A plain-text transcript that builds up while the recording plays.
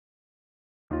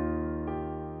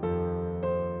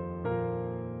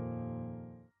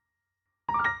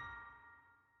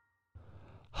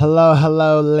Hello,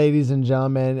 hello, ladies and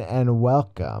gentlemen, and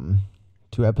welcome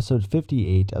to episode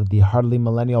 58 of the Hardly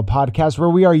Millennial podcast,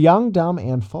 where we are young, dumb,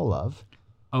 and full of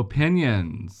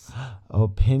opinions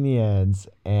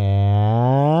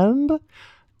and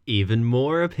even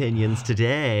more opinions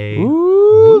today.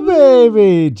 ooh,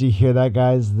 baby. Did you hear that,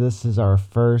 guys? This is our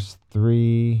first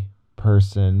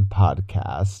 3-person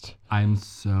podcast. I'm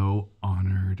so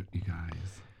honored, you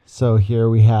guys. So here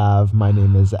we have, my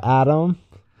name is Adam.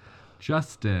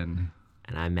 Justin.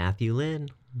 And I'm Matthew Lynn.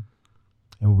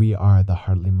 And we are the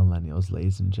Hardly Millennials,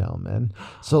 ladies and gentlemen.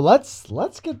 So let's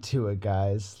get to it,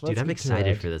 guys. Dude, I'm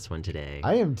excited for this one today.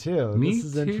 I am too. Me this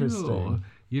is too. interesting.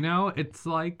 You know, it's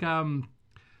like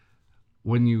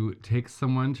when you take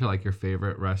someone to like your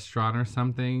favorite restaurant or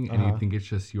something and you think it's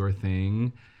just your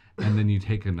thing, and then you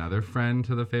take another friend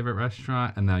to the favorite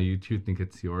restaurant and now you two think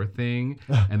it's your thing,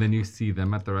 and then you see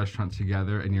them at the restaurant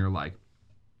together and you're like,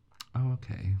 oh,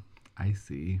 okay, I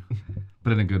see.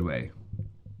 But in a good way.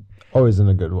 Always in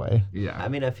a good way. Yeah. I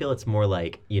mean, I feel it's more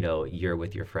like, you're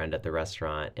with your friend at the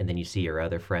restaurant and then you see your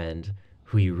other friend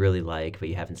who you really like, but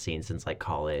you haven't seen since like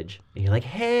college. And you're like,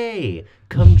 hey,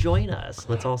 come join us.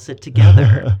 Let's all sit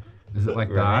together. Is it like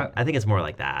Right? that? I think it's more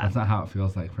like that. That's not how it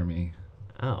feels like for me.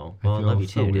 Oh, well, I feel love you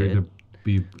so too, weird dude. to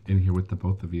be in here with the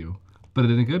both of you. But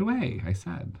in a good way, I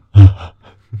said.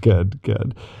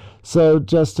 Good. So,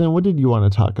 Justin, what did you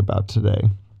want to talk about today?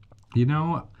 You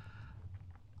know,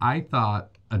 I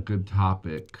thought a good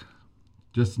topic,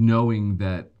 just knowing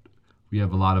that we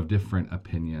have a lot of different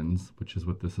opinions, which is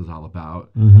what this is all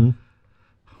about,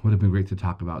 would have been great to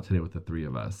talk about today with the three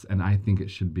of us. And I think it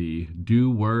should be,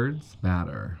 do words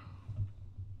matter?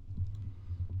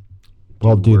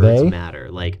 Well, do Words they? matter?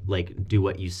 Like, do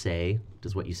what you say?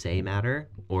 Does what you say matter?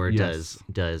 Or Yes.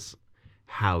 does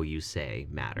how you say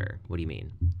matter? What do you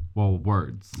mean? Well,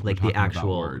 words. We're Like the talking about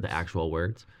words. actual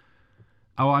words?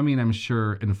 Oh, I mean, I'm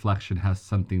sure inflection has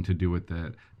something to do with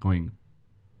it. Going,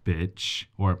 bitch,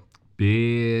 or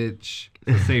bitch.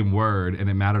 It's the same word, and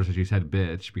it matters that you said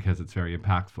bitch because it's very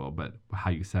impactful, but how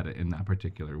you said it in that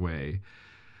particular way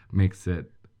makes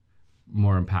it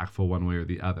more impactful one way or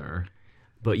the other.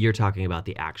 But you're talking about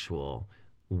the actual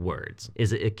words.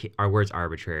 Are words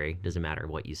arbitrary? Does it matter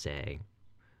what you say?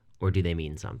 Or do they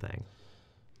mean something?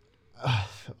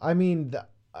 I mean,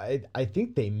 I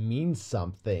think they mean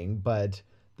something, but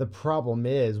the problem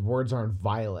is words aren't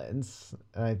violence.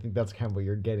 And I think that's kind of what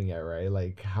you're getting at, right?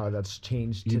 Like how that's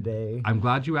changed today. I'm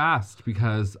glad you asked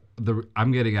because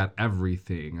I'm getting at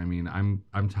everything. I mean,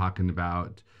 I'm talking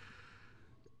about,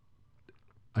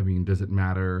 I mean, does it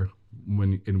matter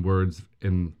when in words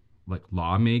in like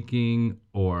lawmaking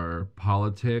or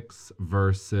politics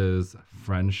versus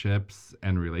friendships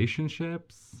and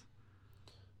relationships?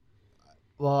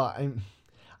 Well,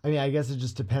 I mean, I guess it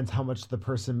just depends how much the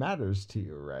person matters to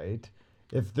you, right?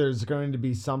 If there's going to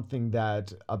be something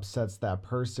that upsets that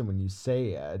person when you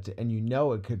say it, and you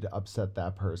know it could upset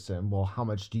that person, well, how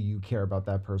much do you care about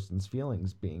that person's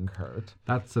feelings being hurt?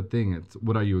 That's the thing. It's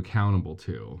what are you accountable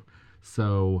to?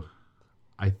 So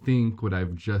I think what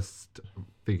I've just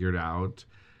figured out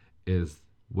is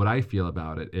what I feel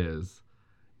about it is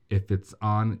if it's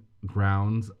on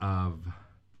grounds of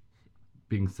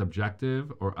being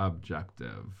subjective or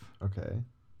objective. Okay.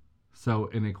 So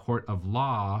in a court of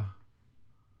law,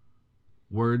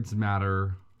 words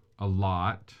matter a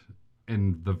lot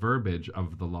in the verbiage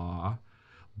of the law,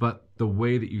 but the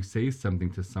way that you say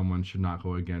something to someone should not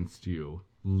go against you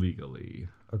legally.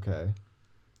 Okay.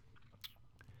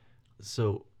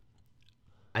 So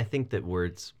I think that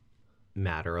words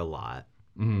matter a lot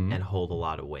Mm-hmm. and hold a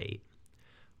lot of weight.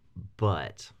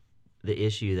 But the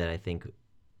issue that I think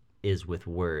is with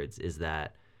words is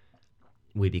that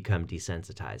we become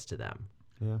desensitized to them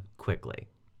quickly.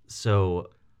 So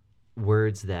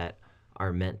words that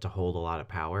are meant to hold a lot of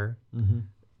power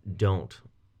don't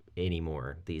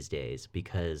anymore these days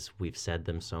because we've said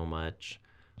them so much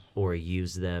or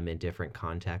used them in different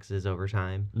contexts over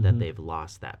time that they've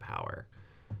lost that power.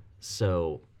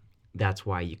 So that's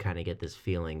why you kind of get this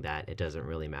feeling that it doesn't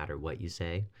really matter what you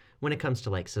say when it comes to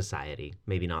like society,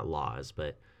 maybe not laws,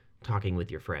 but talking with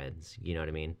your friends, you know what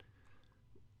I mean?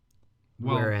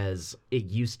 Well, Whereas it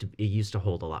used to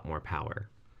hold a lot more power.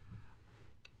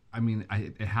 I mean,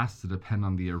 it has to depend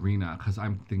on the arena because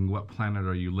I'm thinking, what planet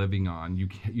are you living on?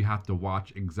 You have to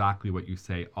watch exactly what you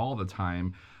say all the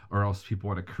time, or else people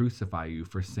want to crucify you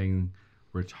for saying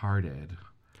retarded.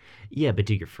 Yeah, but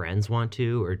do your friends want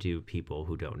to, or do people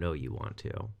who don't know you want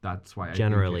to? That's why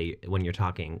Generally, when you're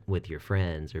talking with your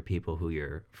friends or people who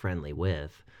you're friendly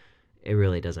with, it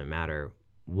really doesn't matter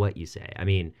what you say. I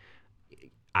mean,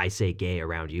 I say gay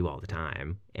around you all the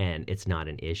time, and it's not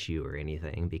an issue or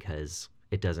anything because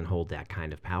it doesn't hold that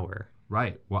kind of power.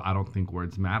 Right. Well, I don't think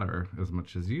words matter as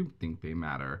much as you think they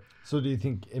matter. So do you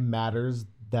think it matters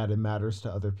that it matters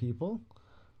to other people?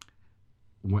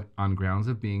 On grounds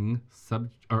of being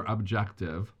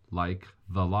objective, like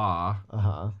the law,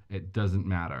 it doesn't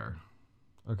matter.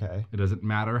 Okay. It doesn't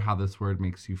matter how this word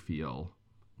makes you feel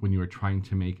when you are trying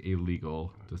to make a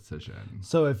legal decision.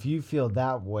 So if you feel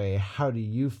that way, how do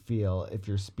you feel if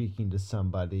you're speaking to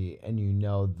somebody and you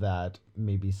know that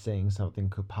maybe saying something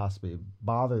could possibly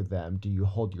bother them? Do you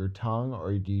hold your tongue,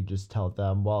 or do you just tell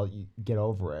them, well, you get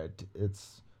over it?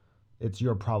 It's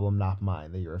your problem, not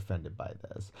mine, that you're offended by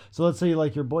this. So let's say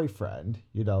like your boyfriend,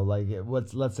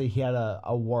 let's say he had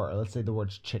a word. Let's say the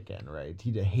word's chicken, right?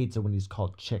 He hates it when he's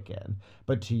called chicken.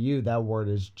 But to you, that word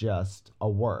is just a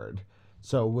word.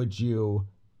 So would you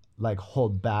like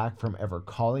hold back from ever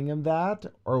calling him that?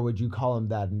 Or would you call him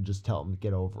that and just tell him to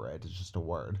get over it? It's just a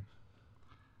word.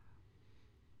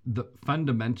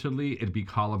 Fundamentally, it'd be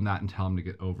call him that and tell him to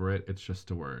get over it. It's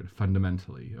just a word,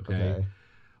 fundamentally, okay?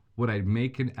 Would I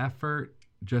make an effort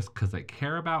just because I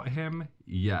care about him?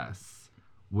 Yes.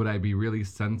 Would I be really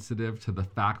sensitive to the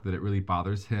fact that it really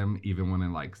bothers him, even when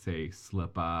I say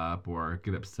slip up or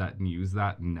get upset and use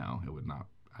that? No, it would not.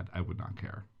 I would not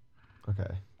care.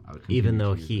 Okay. Even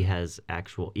though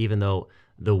even though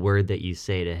the word that you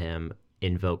say to him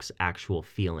invokes actual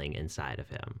feeling inside of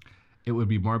him. It would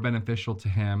be more beneficial to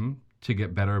him to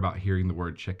get better about hearing the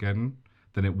word chicken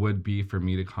than it would be for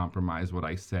me to compromise what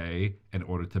I say in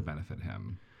order to benefit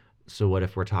him. So what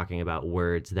if we're talking about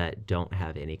words that don't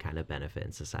have any kind of benefit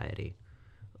in society?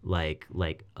 Like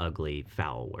ugly,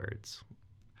 foul words,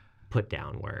 put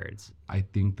down words. I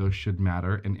think those should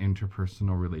matter in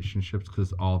interpersonal relationships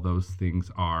because all those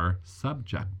things are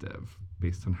subjective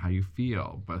based on how you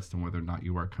feel, based on whether or not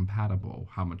you are compatible,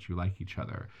 how much you like each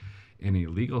other. In a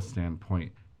legal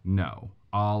standpoint, no.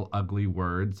 All ugly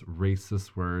words,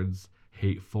 racist words,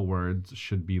 hateful words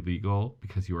should be legal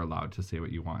because you are allowed to say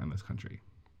what you want in this country.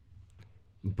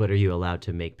 But are you allowed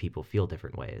to make people feel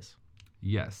different ways?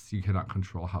 Yes, you cannot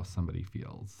control how somebody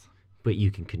feels. But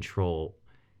you can control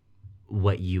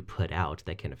what you put out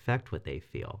that can affect what they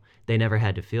feel. They never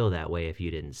had to feel that way if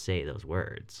you didn't say those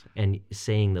words. And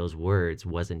saying those words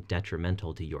wasn't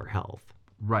detrimental to your health.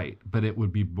 Right, but it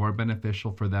would be more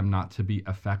beneficial for them not to be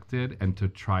affected and to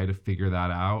try to figure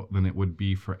that out than it would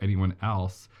be for anyone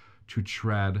else to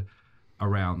tread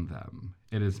around them.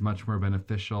 It is much more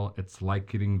beneficial. It's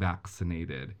like getting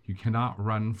vaccinated. You cannot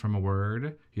run from a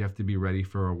word. You have to be ready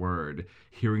for a word.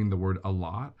 Hearing the word a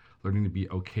lot, learning to be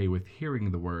okay with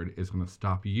hearing the word is going to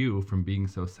stop you from being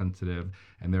so sensitive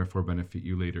and therefore benefit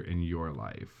you later in your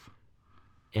life.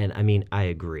 And I mean, I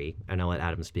agree, and I'll let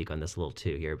Adam speak on this a little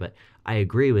too here, but I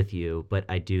agree with you, but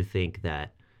I do think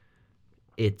that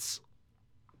it's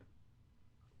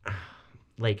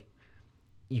like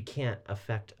you can't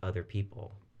affect other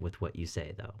people with what you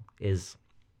say, though.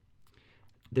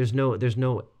 There's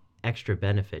no extra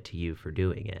benefit to you for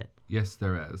doing it. Yes,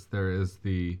 there is. There is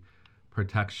the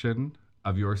protection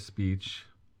of your speech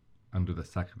under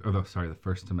the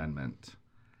First Amendment.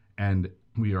 And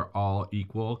we are all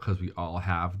equal because we all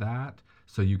have that.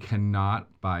 So you cannot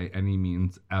by any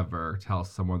means ever tell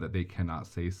someone that they cannot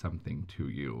say something to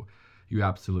you. You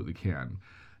absolutely can.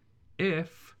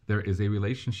 If there is a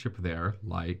relationship there,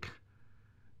 like,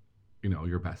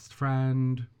 your best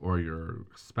friend or your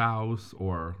spouse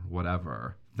or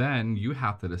whatever, then you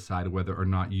have to decide whether or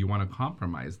not you want to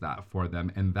compromise that for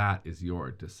them, and that is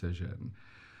your decision.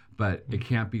 But it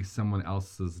can't be someone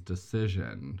else's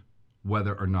decision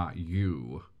whether or not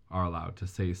you are allowed to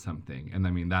say something. And I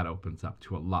mean, that opens up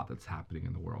to a lot that's happening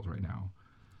in the world right now.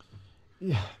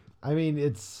 Yeah, I mean,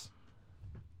 it's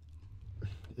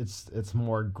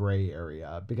more gray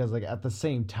area because at the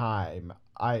same time,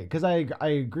 I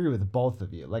agree with both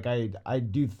of you. I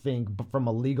do think from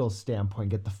a legal standpoint,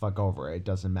 get the fuck over it. It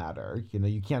doesn't matter.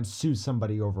 You can't sue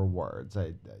somebody over words.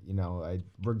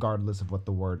 Regardless of what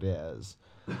the word is.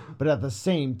 But at the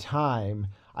same time,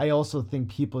 I also think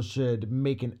people should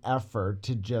make an effort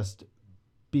to just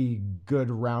be good,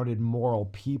 rounded, moral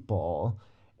people.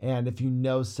 And if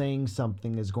saying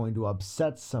something is going to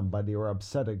upset somebody or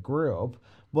upset a group,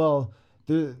 well,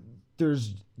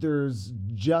 there's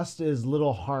just as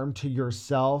little harm to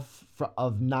yourself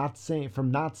from not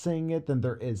saying it than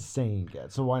there is saying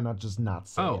it. So why not just not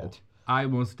say it? I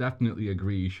most definitely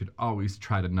agree. You should always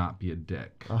try to not be a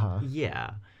dick.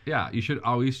 Yeah. Yeah, you should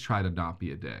always try to not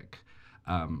be a dick.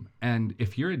 And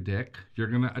if you're a dick, you're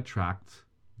going to attract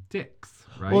dicks,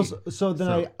 right? Well, so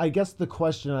then I guess the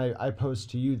question I pose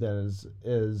to you then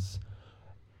is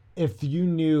if you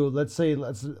knew, let's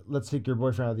take your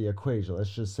boyfriend out of the equation. Let's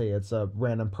just say it's a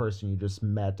random person you just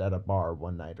met at a bar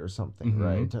one night or something,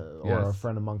 right? Or a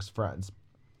friend amongst friends.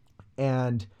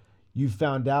 And you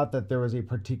found out that there was a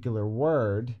particular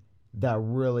word that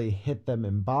really hit them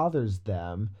and bothers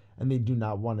them, and they do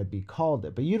not want to be called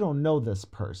it. But you don't know this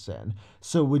person.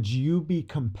 So would you be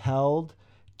compelled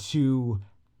to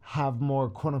have more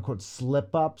quote unquote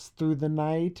slip ups through the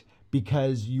night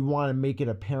because you want to make it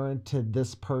apparent to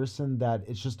this person that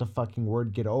it's just a fucking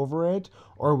word, get over it?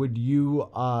 Or would you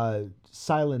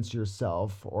silence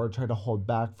yourself or try to hold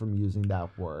back from using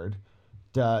that word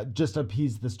to just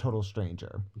appease this total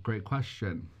stranger? Great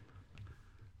question.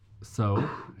 So,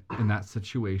 in that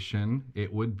situation,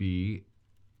 it would be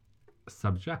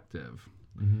subjective.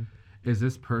 Is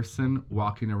this person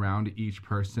walking around each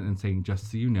person and saying,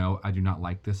 just so you know, I do not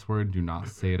like this word, do not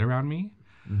say it around me?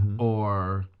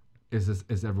 Or is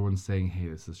everyone saying, hey,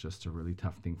 this is just a really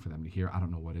tough thing for them to hear, I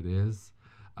don't know what it is,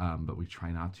 but we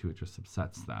try not to, it just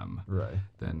upsets them. Right.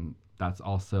 Then that's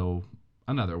also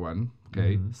another one.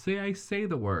 Okay. Say I say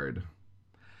the word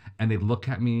and they look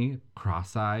at me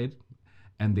cross-eyed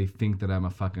and they think that I'm a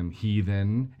fucking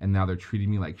heathen and now they're treating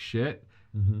me like shit.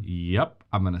 Yep,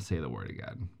 I'm going to say the word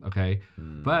again. Okay.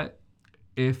 But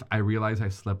if I realize I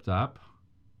slipped up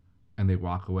and they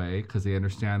walk away because they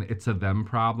understand it's a them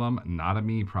problem, not a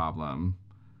me problem,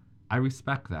 I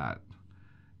respect that.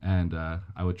 And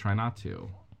I would try not to.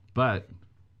 But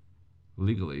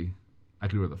legally, I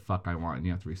can do whatever the fuck I want and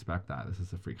you have to respect that. This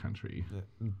is a free country.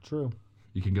 Yeah, true.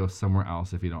 You can go somewhere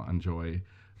else if you don't enjoy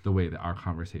the way that our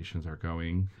conversations are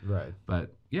going. Right.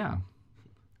 But yeah.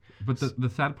 But the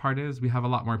sad part is we have a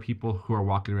lot more people who are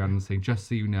walking around and saying, just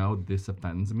so you know, this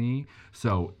offends me,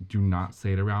 so do not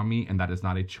say it around me. And that is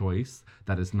not a choice.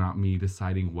 That is not me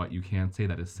deciding what you can say.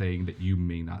 That is saying that you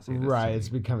may not say this Right, to me. it's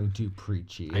becoming too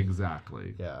preachy.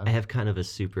 Exactly. Yeah. I have kind of a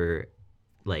super,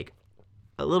 like,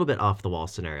 a little bit off the wall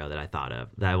scenario that I thought of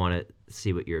that I want to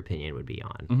see what your opinion would be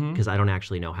on, because I don't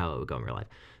actually know how it would go in real life.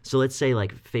 So let's say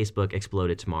like Facebook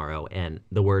exploded tomorrow and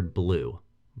the word blue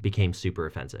became super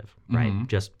offensive, right?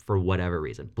 Just for whatever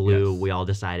reason. Blue, Yes. we all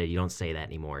decided you don't say that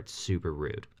anymore. It's super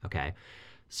rude, okay?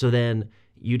 So then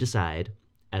you decide,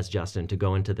 as Justin, to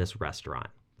go into this restaurant,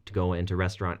 to go into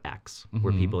restaurant X,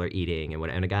 where people are eating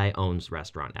and a guy owns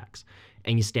restaurant X.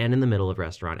 And you stand in the middle of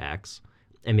restaurant X,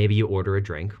 and maybe you order a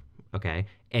drink, okay?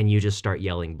 And you just start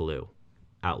yelling blue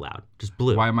out loud. Just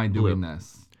blue. Why am I blue. doing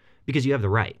this? Because you have the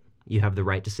right. You have the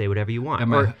right to say whatever you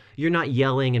want. Or you're not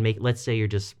yelling and let's say you're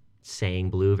just saying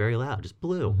blue very loud. Just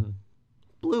blue.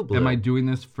 Blue, blue. Am I doing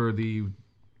this for the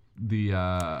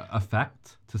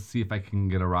effect to see if I can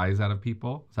get a rise out of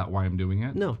people? Is that why I'm doing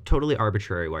it? No, totally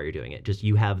arbitrary why you're doing it. Just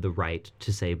you have the right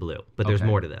to say blue. But there's Okay.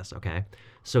 more to this, okay?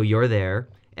 So you're there,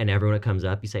 and everyone that comes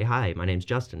up, you say, hi, my name's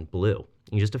Justin, blue.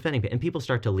 You're just offending people. And people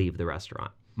start to leave the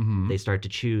restaurant. They start to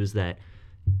choose that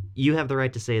you have the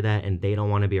right to say that, and they don't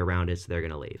want to be around it, so they're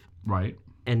going to leave. Right.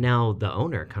 And now the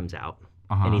owner comes out,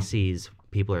 and he sees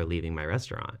people are leaving my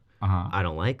restaurant. I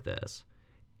don't like this.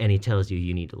 And he tells you,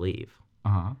 you need to leave.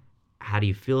 How do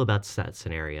you feel about that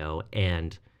scenario?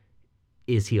 And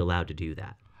is he allowed to do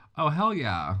that? Oh, hell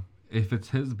yeah. If it's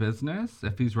his business,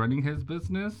 if he's running his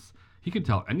business, he could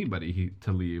tell anybody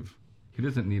to leave. He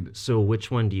doesn't need... So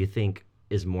which one do you think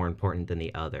is more important than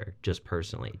the other, just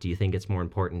personally? Do you think it's more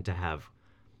important to have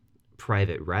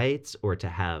private rights or to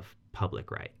have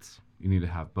public rights? You need to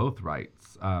have both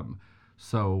rights.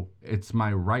 So it's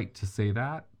my right to say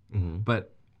that,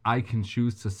 but I can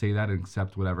choose to say that and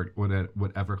accept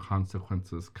whatever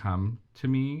consequences come to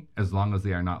me, as long as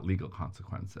they are not legal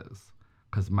consequences,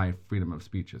 because my freedom of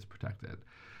speech is protected.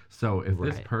 So if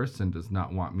this person does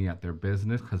not want me at their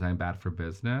business because I'm bad for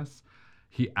business,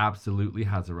 he absolutely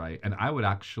has a right. And I would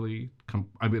actually,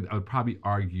 I would probably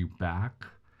argue back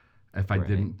if I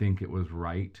didn't think it was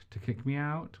right to kick me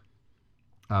out.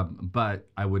 But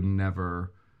I would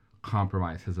never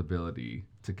compromise his ability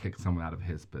to kick someone out of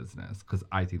his business, because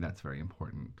I think that's very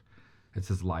important. It's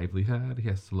his livelihood. He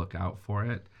has to look out for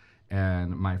it.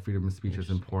 And my freedom of speech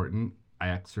is important. I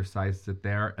exercised it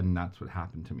there, and that's what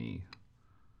happened to me.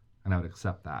 And I would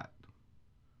accept that.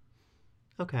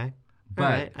 Okay. But all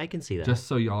right, I can see that. Just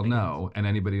so y'all know, and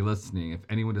anybody listening, if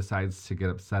anyone decides to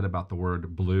get upset about the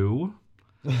word blue,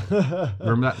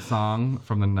 remember that song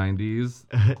from the 90s?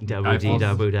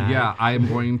 Da-boo-dee-da-boo-da. Yeah, I am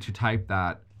going to type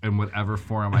that in whatever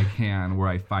forum I can where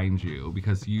I find you,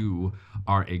 because you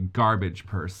are a garbage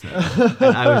person.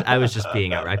 I was just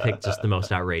being outright. I picked just the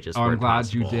most outrageous word I'm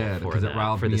glad you possible did, because it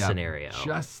riled for me the up scenario.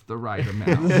 just the right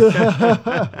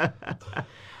amount.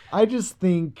 I just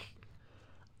think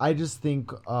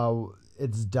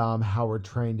it's dumb how we're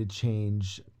trying to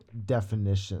change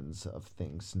definitions of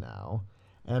things now.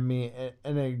 I mean,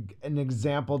 an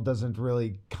example doesn't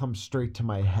really come straight to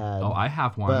my head. Oh, I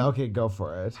have one. But okay, go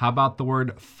for it. How about the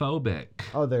word phobic?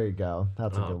 Oh, there you go.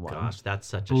 That's a good one. Gosh, that's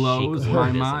such a Blows chic my word,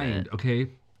 isn't mind. it? Okay,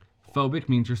 phobic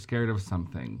means you're scared of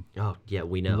something. Oh, yeah,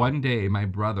 we know. One day, my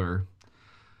brother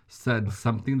said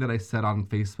something that I said on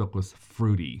Facebook was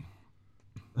fruity.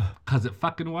 Because it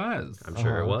fucking was. I'm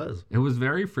sure it was. It was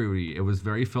very fruity. It was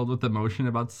very filled with emotion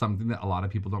about something that a lot of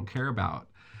people don't care about.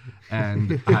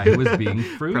 And I was being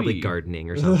fruity. Probably gardening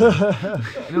or something.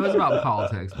 And it was about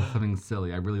politics, but something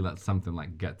silly. I really let something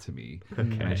like get to me.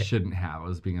 And I shouldn't have. I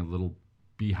was being a little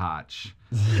biatch.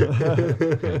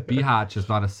 Okay. Biatch is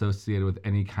not associated with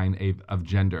any kind of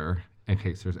gender, in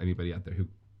case there's anybody out there who,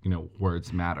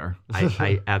 words matter.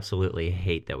 I absolutely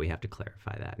hate that we have to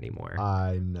clarify that anymore.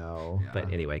 I know. Yeah.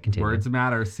 But anyway, continue. Words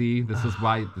matter. See, this is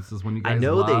when you guys I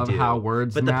know love they do. how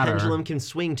words but matter. the pendulum can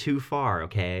swing too far,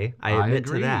 okay? I admit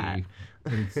agree. to that.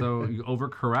 And so you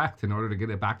overcorrect in order to get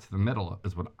it back to the middle,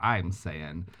 is what I'm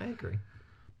saying. I agree.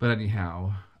 But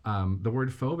anyhow, the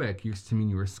word phobic used to mean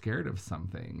you were scared of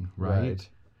something, right?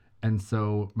 And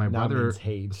so my Now brother, means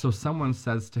hate. so someone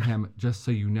says to him, just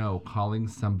so you know, calling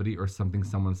somebody or something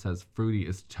someone says fruity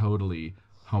is totally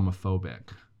homophobic.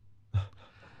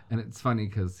 And it's funny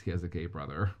because he has a gay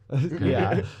brother,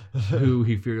 Yeah. who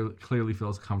he clearly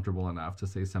feels comfortable enough to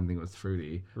say something was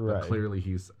fruity, Right. but clearly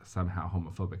he's somehow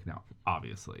homophobic now,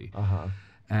 obviously. Uh-huh.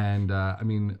 And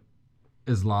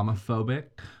Islamophobic,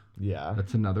 Yeah.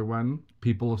 that's another one.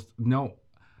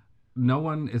 No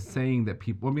one is saying that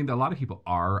people, a lot of people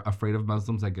are afraid of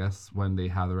Muslims, I guess, when they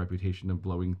have the reputation of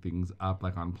blowing things up,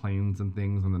 like on planes and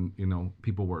things. And then,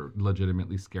 people were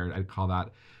legitimately scared. I'd call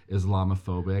that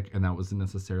Islamophobic, and that wasn't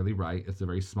necessarily right. It's a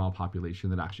very small population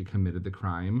that actually committed the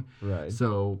crime. Right.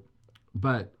 So,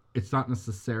 but it's not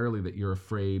necessarily that you're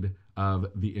afraid of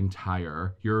the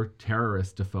entire, you're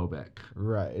terroristophobic.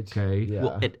 Right. Okay. Yeah.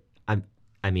 Well,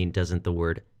 doesn't the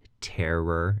word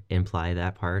terror imply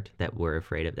that part that we're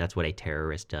afraid of? That's what a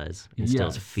terrorist does.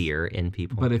 Instills Yes. fear in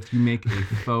people. But if you make a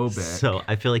phobic. So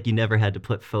I feel like you never had to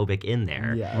put phobic in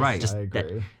there. Yes, Right. I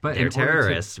agree. But They're in order to-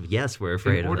 terrorists. Yes, we're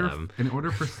afraid of them. In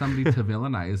order for somebody to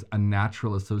villainize a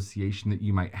natural association that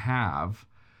you might have,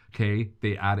 okay,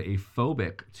 they add a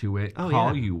phobic to it,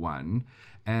 call you one,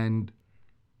 and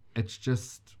it's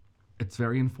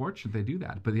very unfortunate they do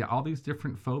that. But all these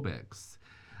different phobics,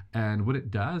 and what it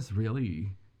does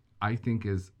really, I think,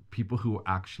 is people who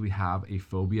actually have a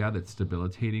phobia that's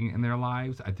debilitating in their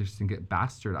lives, I just think it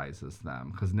bastardizes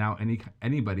them, because now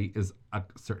anybody is a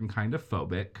certain kind of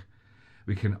phobic.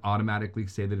 We can automatically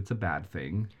say that it's a bad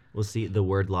thing. Well, see, the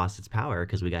word lost its power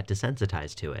because we got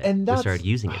desensitized to it. And we started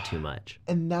using it too much.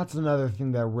 And that's another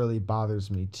thing that really bothers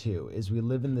me too, is we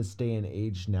live in this day and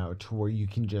age now to where you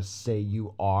can just say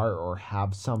you are or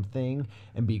have something,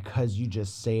 and because you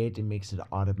just say it, it makes it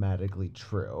automatically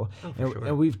true.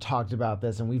 And we've talked about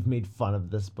this, and we've made fun of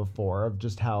this before, of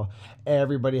just how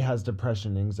everybody has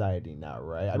depression and anxiety now,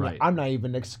 right? I mean, I'm not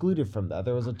even excluded from that.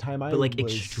 There was a time I was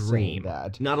extreme, saying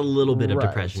that. not a little bit of Right.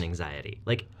 depression, anxiety,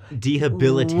 like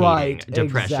debilitating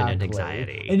depression and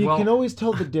anxiety. And you can always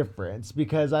tell the difference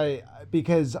because I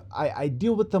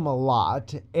deal with them a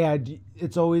lot, and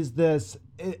it's always this.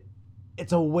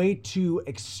 It's a way to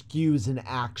excuse an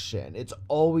action. It's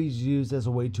always used as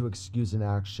a way to excuse an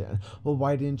action. Well,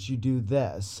 why didn't you do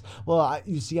this? Well, I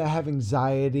have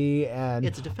anxiety, and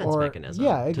it's a defense mechanism.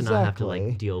 Yeah, exactly. To not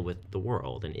have to deal with the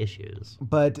world and issues.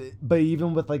 But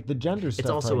even with the gender stuff, it's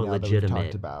also right a now that we've legitimate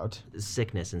talked about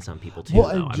sickness in some people too. Well,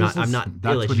 though. and I'm not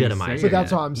that's what he's illegitimizing. saying. But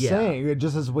that's it. what I'm saying.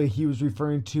 Just as what he was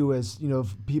referring to as,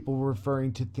 people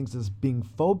referring to things as being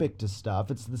phobic to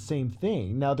stuff, it's the same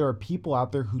thing. Now, there are people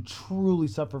out there who truly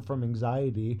suffer from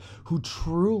anxiety, who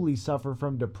truly suffer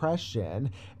from depression,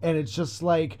 and it's just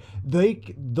like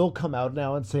they'll come out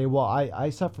now and say, well, I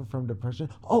suffer from depression.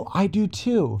 Oh, I do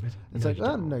too. It's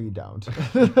no, you don't.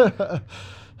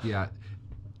 Yeah.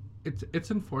 It's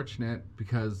unfortunate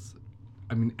because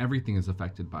everything is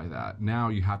affected by that. Now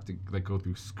you have to go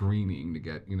through screening to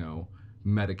get,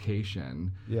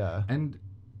 medication. Yeah. And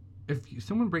if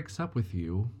someone breaks up with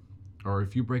you, or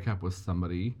if you break up with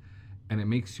somebody and it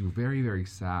makes you very, very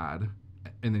sad,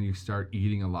 and then you start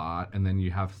eating a lot, and then you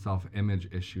have self-image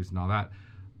issues and all that,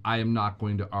 I am not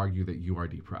going to argue that you are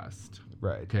depressed.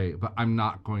 Right. Okay, but I'm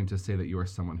not going to say that you are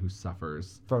someone who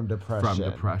suffers From depression.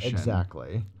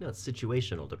 Exactly. No, it's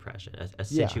situational depression. A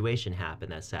Yeah. situation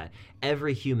happened that's sad.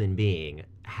 Every human being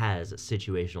has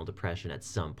situational depression at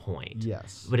some point.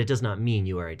 Yes. But it does not mean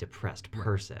you are a depressed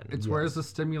person. It's where is the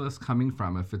stimulus coming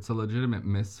from? If it's a legitimate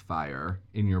misfire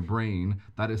in your brain,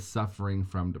 that is suffering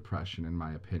from depression, in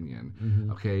my opinion.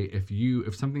 Mm-hmm. Okay,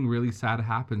 if something really sad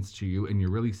happens to you and you're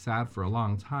really sad for a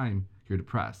long time, you're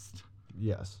depressed.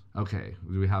 Yes. Okay,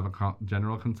 do we have a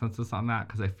general consensus on that?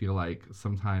 Because I feel like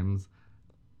sometimes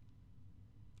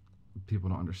people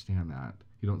don't understand that.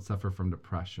 You don't suffer from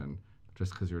depression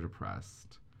just because you're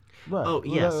depressed. Right. Oh,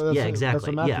 yes. Well, yeah, that's exactly.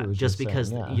 what Matthew Yeah, was just saying,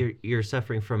 because yeah. you're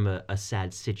suffering from a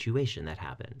sad situation that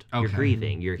happened. You're Okay.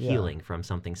 grieving, you're Yeah. healing from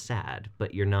something sad,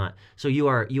 but you're not. So you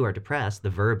are depressed. The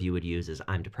verb you would use is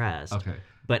I'm depressed. Okay,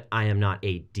 But I am not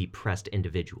a depressed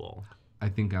individual. I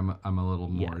think I'm a little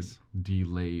more Yes.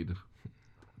 delayed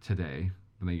today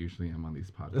than I usually am on these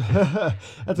podcasts.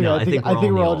 That's No, okay. I think I think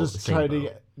we're we're all all in the just same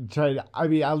trying to. I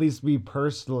mean, at least me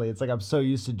personally, it's like I'm so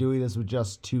used to doing this with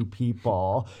just two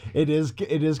people. It is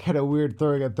kind of weird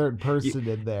throwing a third person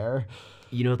in there.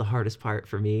 You know, the hardest part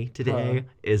for me today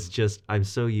is just I'm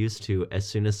so used to as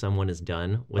soon as someone is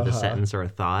done with a sentence or a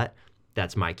thought,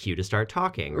 that's my cue to start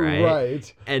talking, right?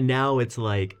 Right. And now it's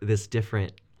like this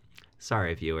different.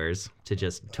 Sorry, viewers, to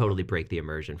just totally break the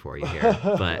immersion for you here,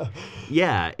 but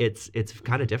yeah, it's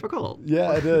kind of difficult.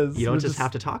 Yeah, it is. You don't We're just have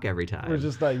to talk every time. We're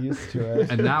just not used to it.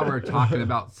 And now we're talking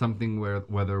about something where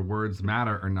whether words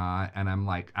matter or not, and I'm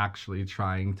like actually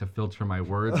trying to filter my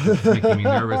words. It's making me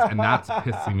nervous, and that's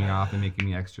pissing me off and making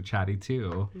me extra chatty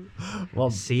too.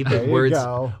 Well, See, there but you words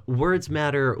go. words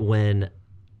matter when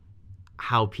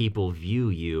how people view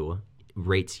you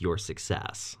rates your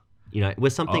success. You know,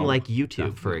 with something Oh, like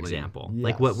YouTube, for definitely. example,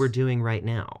 like what Yes. we're doing right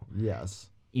now. Yes.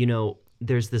 You know,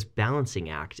 there's this balancing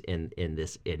act in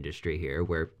this industry here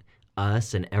where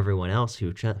us and everyone else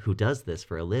who does this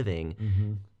for a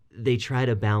living, they try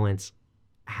to balance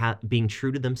being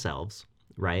true to themselves,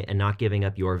 right, and not giving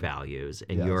up your values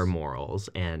and your Yes. morals.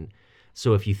 And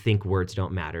so if you think words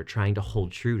don't matter, trying to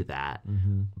hold true to that,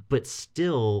 but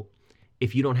still,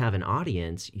 if you don't have an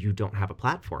audience, you don't have a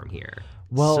platform here.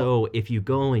 Well- so if you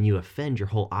go and you offend your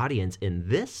whole audience in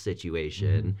this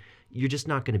situation, you're just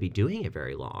not going to be doing it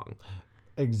very long.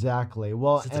 Exactly.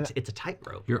 Well, So and it's a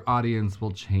tightrope. Your audience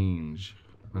will change.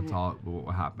 That's all what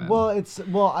will happen.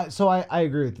 I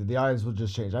agree with you. The audience will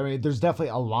just change. I mean, there's definitely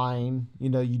a line, you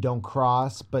don't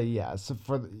cross. But yes,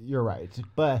 you're right.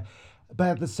 But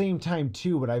at the same time,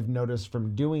 too, what I've noticed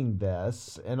from doing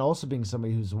this, and also being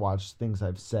somebody who's watched things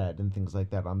I've said and things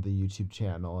like that on the YouTube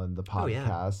channel and the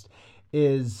podcast,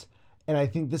 is. And I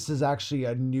think this is actually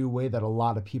a new way that a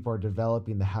lot of people are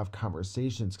developing to have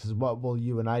conversations. Because what will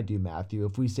you and I do, Matthew?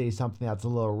 If we say something that's a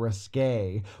little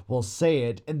risque, we'll say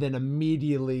it and then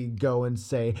immediately go and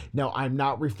say, no, I'm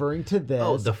not referring to this.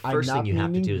 Oh, the I'm first not thing you have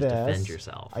to meaning do is this." defend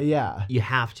yourself. Yeah. You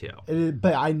have to.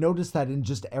 But I noticed that in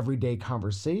just everyday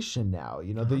conversation now.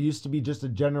 There used to be just a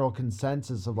general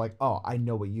consensus of like, oh, I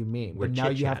know what you mean. We're But now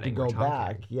you have to chit-chatting, go we're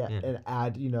back talking. Yeah. and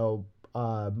add,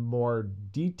 more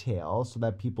detail so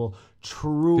that people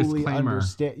truly Disclaimer.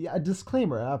 understand. Yeah, a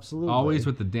disclaimer, absolutely. always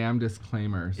with the damn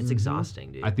disclaimers. It's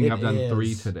exhausting, dude. I think It I've done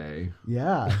 3 is. today.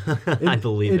 Yeah, I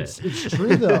believe it's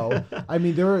true though. I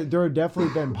mean, there have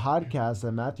definitely been podcasts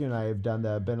that Matthew and I have done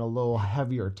that have been a little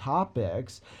heavier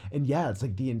topics, and yeah, it's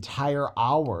like the entire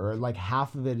hour, like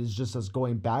half of it is just us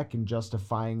going back and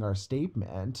justifying our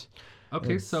statement.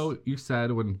 Okay, so you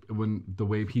said when the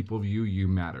way people view you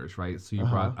matters, right? So you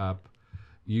brought up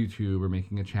YouTube or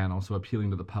making a channel, so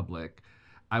appealing to the public.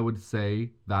 I would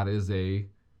say that is a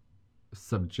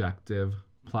subjective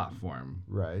platform,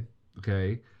 Right.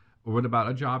 okay? What about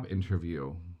a job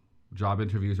interview? Job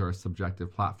interviews are a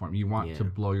subjective platform. You want to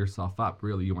blow yourself up,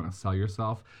 really. You want to sell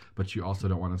yourself, but you also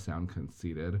don't want to sound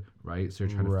conceited, right? So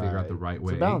you're trying to figure out the right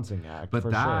way. It's a balancing act, But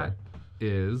for that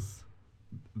sure.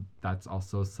 that's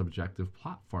also a subjective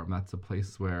platform. That's a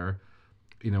place where,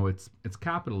 it's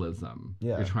capitalism.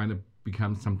 Yeah. You're trying to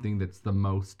become something that's the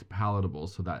most palatable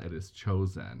so that it is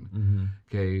chosen. Mm-hmm.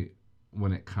 Okay.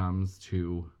 When it comes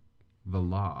to the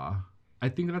law, I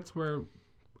think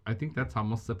that's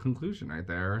almost the conclusion right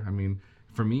there. I mean,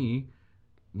 for me,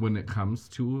 when it comes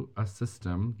to a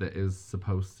system that is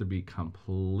supposed to be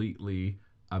completely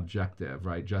objective,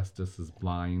 right? Justice is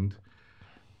blind.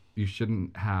 You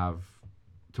shouldn't have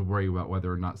to worry about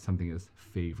whether or not something is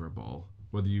favorable,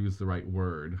 whether you use the right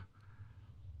word.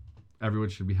 Everyone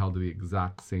should be held to the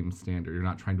exact same standard. You're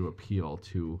not trying to appeal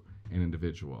to an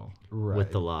individual. Right.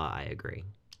 With the law, I agree.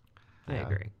 I Yeah.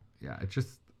 agree. Yeah,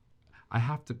 I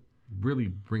have to really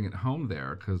bring it home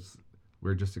there because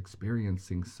we're just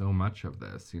experiencing so much of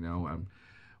this,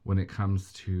 when it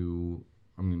comes to,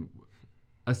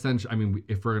 essentially,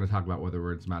 if we're going to talk about whether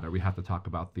words matter, we have to talk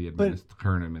about the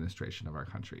current administration of our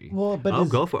country. Well, but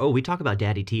go for it. We talk about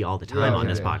Daddy T all the time on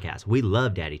this podcast. We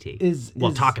love Daddy T.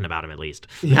 Talking about him at least.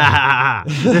 Yeah.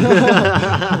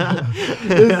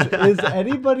 Is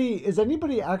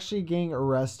anybody actually getting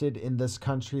arrested in this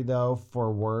country though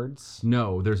for words?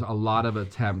 No, there's a lot of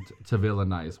attempt to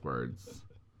villainize words.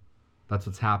 That's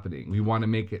what's happening. We want to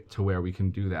make it to where we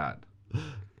can do that.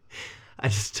 I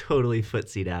just totally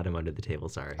footseed Adam under the table.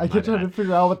 Sorry. I kept trying to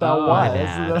figure out what that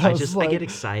was. I get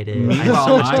excited.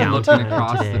 Meanwhile, I'm looking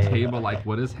across the table like,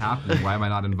 what is happening? Why am I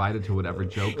not invited to whatever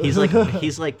joke?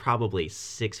 He's like probably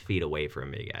 6 feet away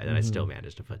from me, guys, and I still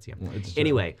managed to footsie him.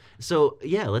 Anyway, so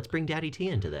yeah, let's bring Daddy T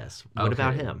into this. What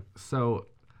about him? So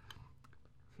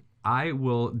I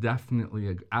will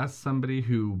definitely, as somebody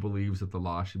who believes that the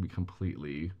law should be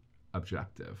completely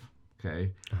objective,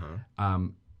 okay?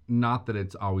 Not that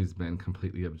it's always been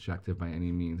completely objective by any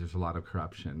means. There's a lot of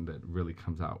corruption that really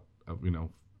comes out,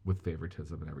 with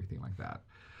favoritism and everything like that.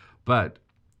 But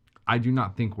I do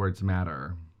not think words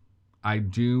matter. I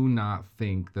do not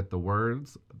think that the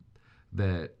words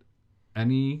that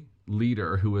any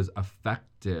leader who is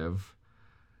effective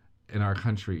in our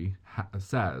country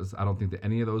says, I don't think that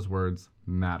any of those words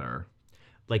matter.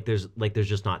 There's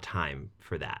just not time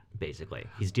for that, basically.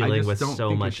 He's dealing with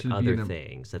so much other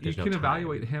things that there's no time. You can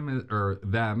evaluate him or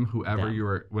them, whoever you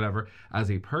are, whatever,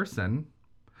 as a person,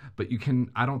 but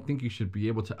I don't think you should be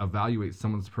able to evaluate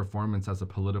someone's performance as a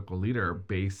political leader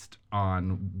based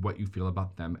on what you feel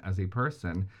about them as a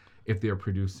person if they're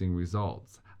producing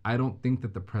results. I don't think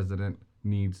that the president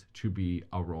needs to be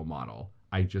a role model.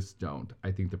 I just don't.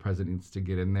 I think the president needs to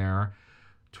get in there,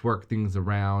 twerk things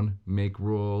around, make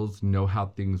rules, know how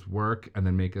things work, and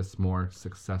then make us more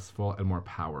successful and more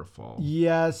powerful.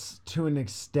 Yes, to an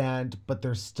extent, but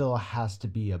there still has to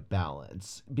be a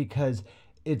balance because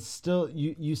it's still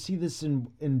you see this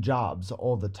in jobs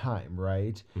all the time,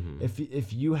 right? Mm-hmm.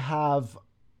 If you have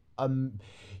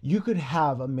you could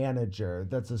have a manager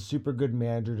that's a super good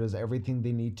manager, does everything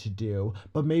they need to do,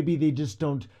 but maybe they just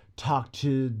don't talk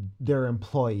to their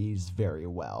employees very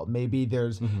well. Maybe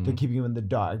they're keeping them in the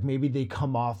dark. Maybe they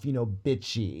come off,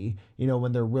 bitchy,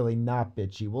 when they're really not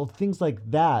bitchy. Well, things like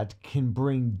that can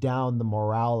bring down the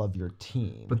morale of your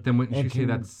team. But then wouldn't you say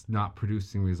that's not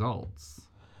producing results?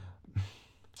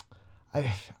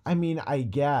 I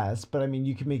guess, but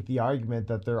you can make the argument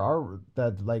that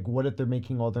what if they're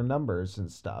making all their numbers and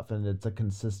stuff, and it's a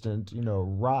consistent,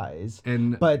 rise.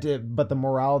 But the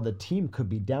morale of the team could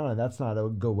be down, and that's not a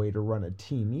good way to run a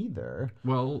team either.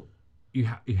 Well, you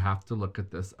have to look at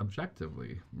this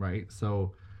objectively, right?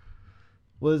 So,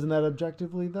 well, isn't that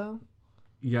objectively though?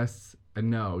 Yes and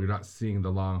no. You're not seeing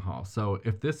the long haul. So,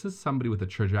 if this is somebody with a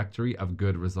trajectory of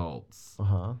good results.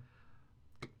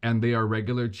 And they are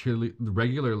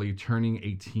regularly turning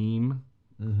a team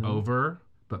over,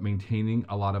 but maintaining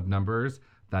a lot of numbers,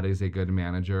 that is a good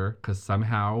manager, because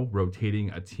somehow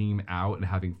rotating a team out and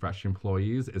having fresh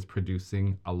employees is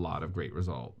producing a lot of great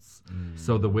results.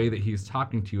 So the way that he's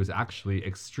talking to you is actually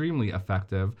extremely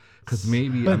effective, because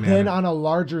maybe But then on a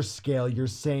larger scale, you're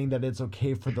saying that it's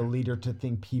okay for the leader to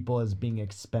think people as being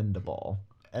expendable.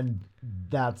 And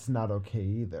that's not okay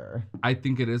either. I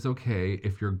think it is okay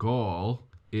if your goal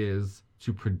is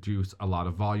to produce a lot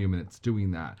of volume, and it's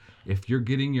doing that. If you're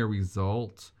getting your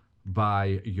result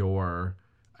by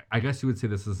I guess you would say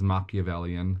this is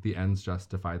Machiavellian, the ends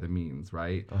justify the means,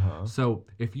 right? So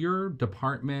if your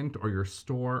department or your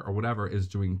store or whatever is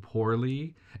doing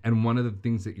poorly, and one of the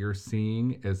things that you're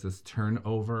seeing is this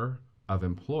turnover of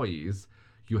employees,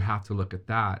 you have to look at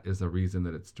that as a reason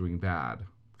that it's doing bad,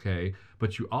 okay?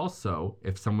 But you also,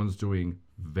 if someone's doing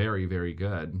very, very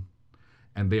good,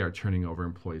 and they are turning over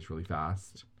employees really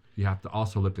fast, you have to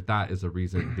also look at that as a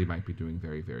reason they might be doing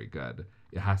very, very good.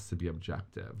 It has to be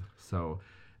objective. So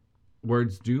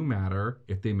words do matter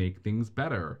if they make things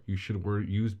better. You should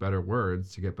use better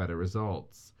words to get better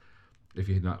results if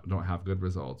you don't have good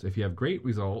results. If you have great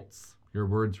results, your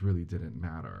words really didn't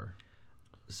matter.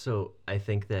 So I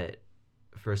think that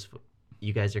first,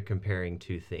 you guys are comparing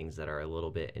two things that are a little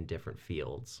bit in different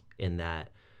fields, in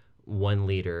that one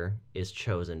leader is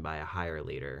chosen by a higher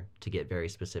leader to get very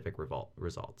specific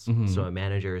results. So a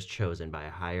manager is chosen by a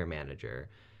higher manager,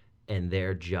 and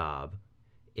their job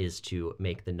is to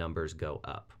make the numbers go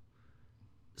up.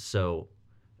 So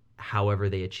however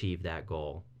they achieve that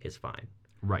goal is fine.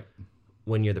 Right.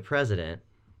 When you're the president,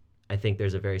 I think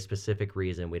there's a very specific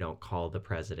reason we don't call the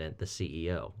president the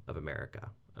CEO of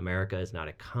America. America is not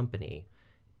a company,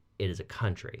 it is a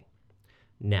country.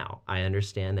 Now, I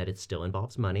understand that it still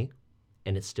involves money,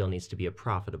 and it still needs to be a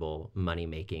profitable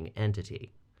money-making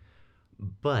entity.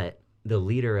 But the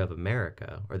leader of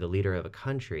America or the leader of a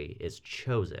country is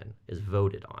chosen, is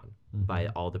voted on by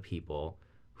all the people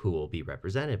who will be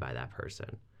represented by that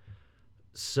person.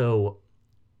 So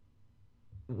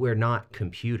we're not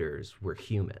computers, we're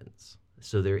humans.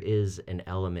 So there is an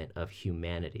element of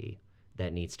humanity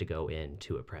that needs to go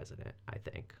into a president, I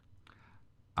think.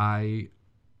 I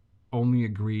only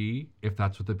agree if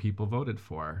that's what the people voted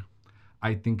for.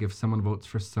 I think if someone votes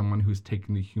for someone who's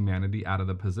taking the humanity out of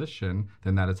the position,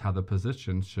 then that is how the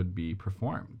position should be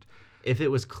performed. If it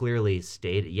was clearly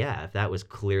stated, if that was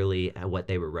clearly what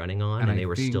they were running on and they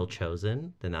were still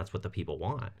chosen, then that's what the people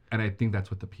want. And I think that's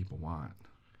what the people want.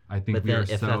 I think but we are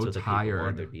if so that's what tired. The people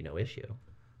want, there'd be no issue.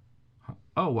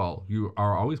 Oh, well, you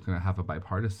are always going to have a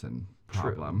bipartisan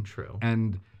problem. True.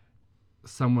 And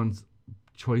someone's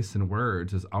choice in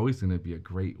words is always going to be a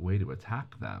great way to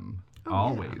attack them.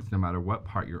 No matter what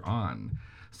part you're on.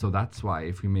 So that's why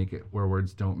if we make it where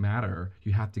words don't matter,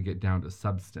 you have to get down to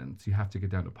substance. You have to get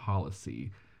down to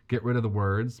policy. Get rid of the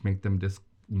words, make them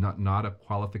not a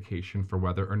qualification for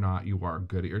whether or not you are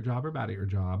good at your job or bad at your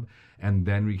job. And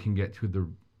then we can get to the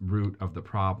root of the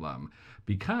problem.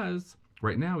 Because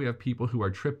right now we have people who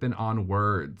are tripping on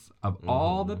words of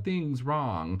all the things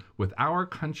wrong with our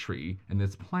country and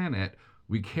this planet.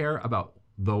 We care about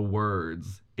the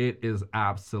words. It is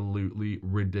absolutely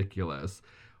ridiculous.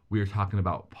 We are talking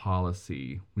about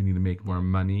policy. We need to make more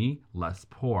money, less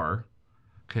poor.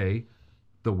 Okay?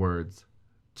 The words,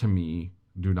 to me,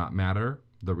 do not matter.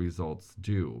 The results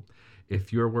do.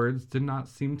 If your words did not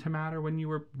seem to matter when you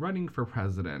were running for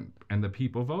president and the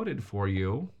people voted for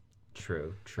you,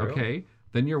 True. Okay,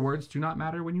 then your words do not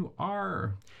matter when you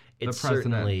are the president. It's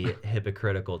certainly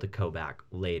hypocritical to go back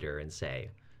later and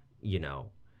say,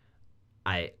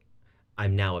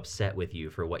 I'm now upset with you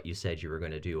for what you said you were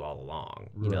going to do all along.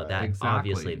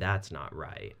 Obviously that's not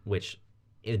right, which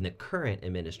in the current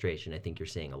administration, I think you're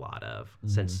seeing a lot of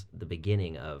since the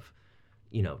beginning of,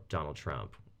 Donald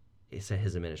Trump, his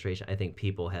administration. I think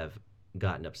people have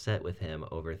gotten upset with him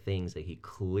over things that he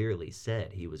clearly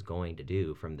said he was going to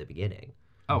do from the beginning.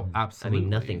 Oh, absolutely. I mean,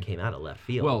 nothing came out of left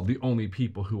field. Well, the only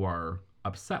people who are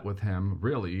upset with him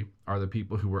really are the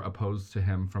people who were opposed to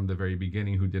him from the very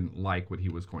beginning, who didn't like what he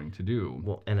was going to do.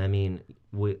 Well, and I mean,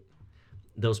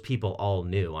 those people all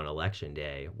knew on election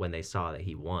day when they saw that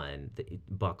he won,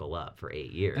 buckle up for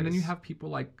 8 years. And then you have people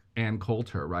like Ann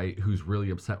Coulter, right, who's really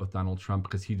upset with Donald Trump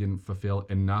because he didn't fulfill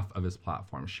enough of his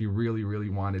platform. She really, really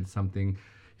wanted something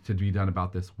to be done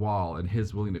about this wall, and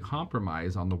his willing to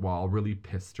compromise on the wall really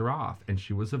pissed her off. And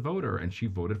she was a voter, and she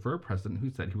voted for a president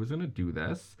who said he was going to do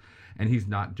this, and he's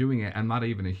not doing it. I'm not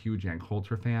even a huge Ann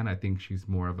Coulter fan. I think she's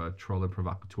more of a troll and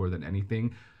provocateur than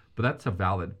anything. But that's a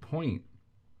valid point.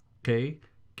 Okay?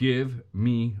 Give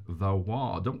me the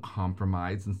wall. Don't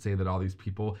compromise and say that all these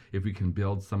people, if we can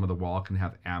build some of the wall, can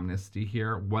have amnesty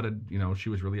here. She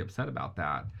was really upset about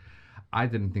that. I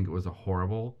didn't think it was a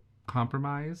horrible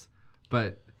compromise,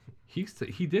 but he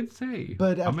did say,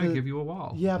 I'm going to give you a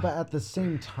wall. Yeah, but at the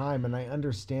same time, and I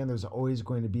understand there's always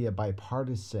going to be a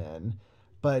bipartisan,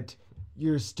 but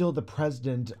you're still the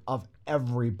president of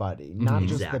everybody, not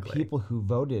just the people who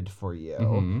voted for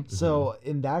you. So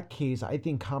in that case, I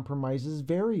think compromise is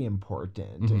very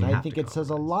important. And I think it says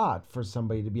a lot for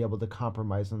somebody to be able to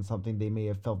compromise on something they may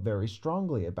have felt very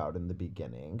strongly about in the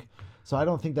beginning. So I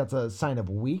don't think that's a sign of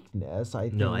weakness. I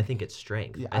think it's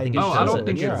strength. Yeah, I think it shows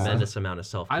a tremendous amount of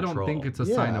self-control. I don't think it's a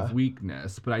sign of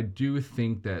weakness, but I do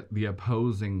think that the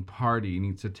opposing party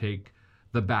needs to take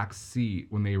the back seat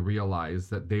when they realize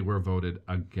that they were voted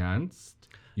against.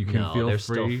 You can feel they're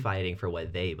free. Still fighting for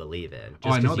what they believe in.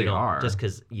 I know they are. Just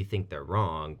because you think they're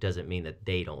wrong doesn't mean that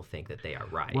they don't think that they are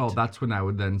right. Well, that's when I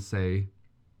would then say,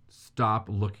 stop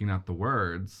looking at the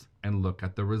words and look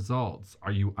at the results.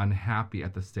 Are you unhappy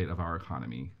at the state of our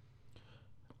economy?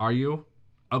 Are you?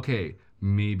 Okay,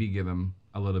 maybe give them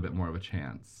a little bit more of a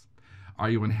chance. Are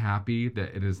you unhappy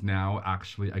that it is now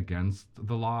actually against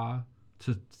the law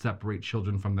to separate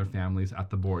children from their families at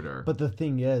the border? But the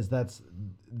thing is,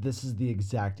 this is the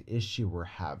exact issue we're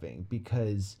having,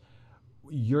 because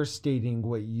you're stating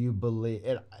what you believe,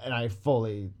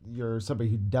 and you're somebody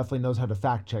who definitely knows how to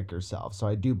fact check yourself, so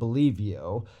I do believe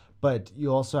you. But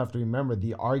you also have to remember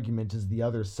the argument is the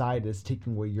other side is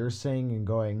taking what you're saying and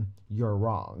going, you're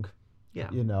wrong. Yeah.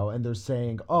 And they're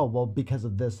saying, oh, well, because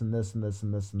of this and this and this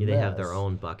and this and this. They have their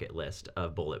own bucket list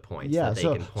of bullet points that they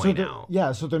can point out.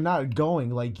 Yeah, so they're not going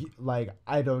like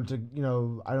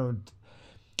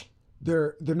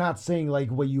they're not saying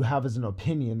like what you have as an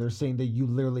opinion. They're saying that you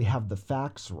literally have the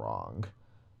facts wrong.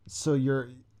 So you're.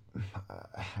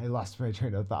 I lost my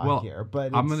train of thought here,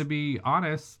 but I'm going to be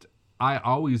honest. I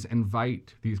always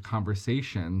invite these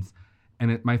conversations,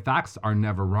 and my facts are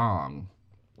never wrong.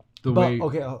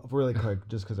 Okay, really quick,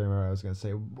 just because I remember what I was going to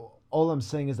say. All I'm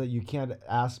saying is that you can't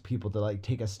ask people to like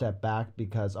take a step back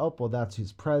because, oh, well, that's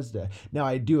who's president. Now,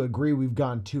 I do agree we've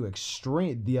gone too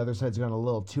extreme. The other side's gone a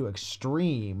little too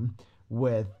extreme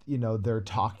with, their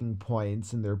talking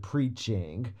points and their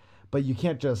preaching. But you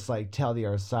can't just like tell the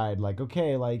other side like,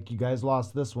 okay, like you guys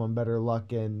lost this one, better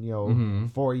luck in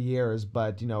 4 years,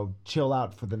 but chill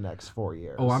out for the next 4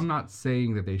 years. Oh, I'm not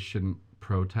saying that they shouldn't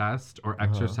protest or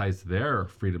exercise their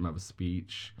freedom of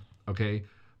speech, okay?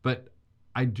 But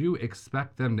I do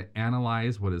expect them to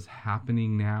analyze what is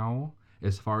happening now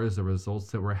as far as the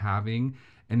results that we're having,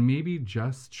 and maybe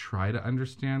just try to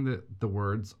understand that the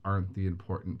words aren't the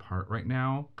important part right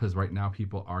now, because right now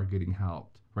people are getting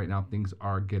helped. Right now things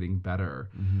are getting better.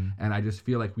 And I just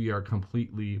feel like we are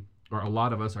a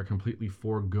lot of us are completely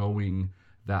foregoing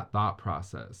that thought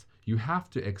process. You have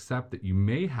to accept that you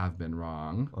may have been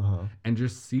wrong and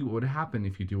just see what would happen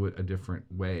if you do it a different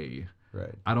way.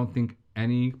 Right. I don't think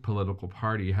any political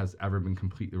party has ever been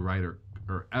completely right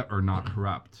or not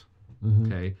corrupt.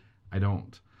 Okay? I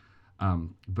don't.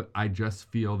 But I just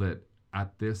feel that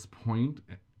at this point,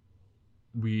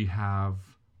 we have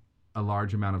a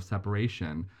large amount of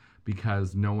separation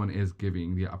because no one is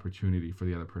giving the opportunity for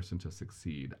the other person to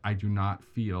succeed. I do not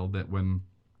feel that when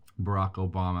Barack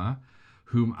Obama,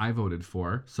 whom I voted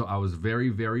for, so I was very,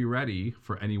 very ready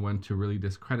for anyone to really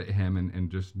discredit him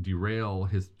and just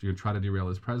try to derail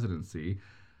his presidency.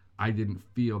 I didn't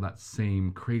feel that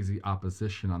same crazy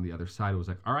opposition on the other side. It was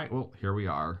like, all right, well, here we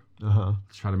are.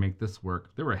 Let's try to make this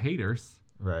work. There were haters.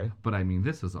 Right. But I mean,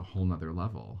 this is a whole nother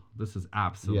level. This is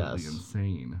absolutely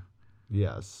insane.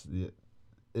 Yes.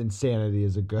 Insanity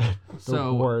is a good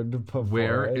word to put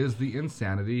where forward. Is the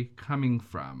insanity coming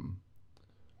from?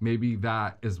 Maybe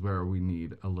that is where we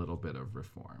need a little bit of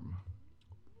reform.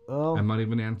 Oh. I'm not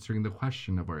even answering the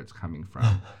question of where it's coming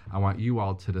from. I want you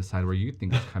all to decide where you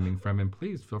think it's coming from, and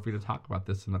please feel free to talk about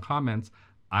this in the comments.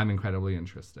 I'm incredibly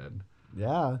interested.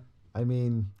 Yeah. I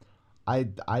mean, I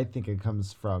think it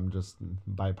comes from just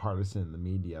bipartisan in the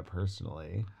media,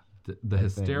 personally. The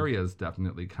hysteria is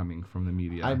definitely coming from the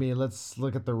media. I mean, let's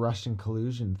look at the Russian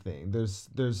collusion thing.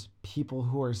 There's people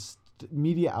who are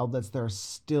media outlets that are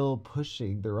still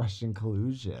pushing the Russian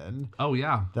collusion. Oh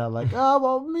yeah, that like, oh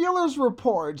well, Mueller's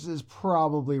report is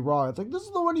probably wrong. It's like, this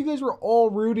is the one you guys were all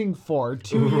rooting for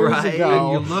 2 years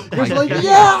ago. And you look it's like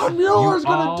yeah, Mueller's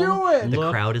gonna do it.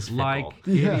 The crowd is fickle. Like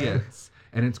idiots,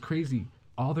 and it's crazy.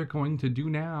 All they're going to do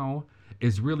now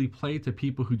is really play to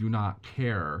people who do not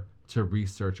care to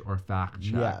research or fact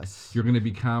check. Yes. You're going to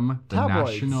become the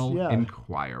Tabloids, National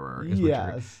Enquirer.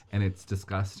 And it's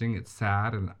disgusting. It's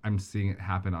sad. And I'm seeing it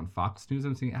happen on Fox News.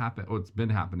 I'm seeing it happen. Oh, it's been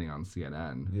happening on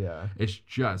CNN. Yeah. It's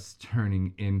just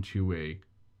turning into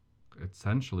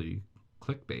essentially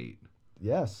clickbait.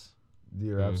 Yes.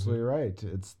 You're absolutely right.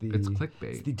 It's clickbait.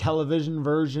 It's the television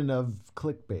version of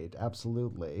clickbait.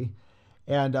 Absolutely.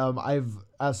 And I've,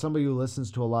 as somebody who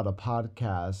listens to a lot of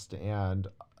podcasts, and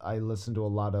I listen to a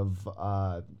lot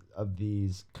of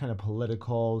these kind of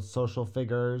political social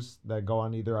figures that go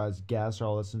on either as guests or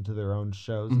I'll listen to their own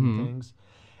shows and things.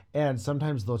 And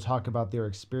sometimes they'll talk about their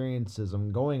experiences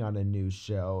of going on a news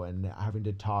show and having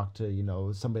to talk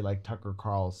to, somebody like Tucker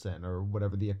Carlson or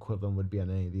whatever the equivalent would be on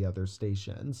any of the other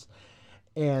stations.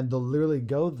 And they'll literally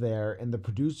go there and the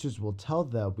producers will tell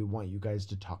them, we want you guys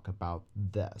to talk about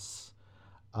this.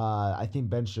 I think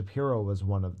Ben Shapiro was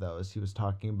one of those. He was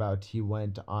talking about, he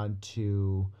went on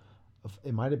to,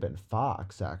 it might have been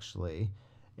Fox actually,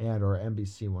 or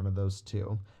NBC, one of those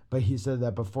two. But he said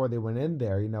that before they went in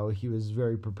there, he was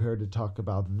very prepared to talk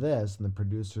about this. And the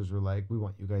producers were like, we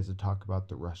want you guys to talk about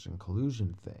the Russian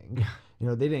collusion thing.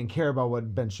 They didn't care about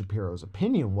what Ben Shapiro's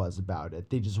opinion was about it.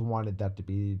 They just wanted that to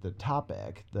be the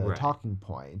topic, the talking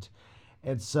point.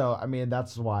 And so, I mean,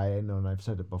 that's why I know, and I've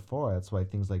said it before, that's why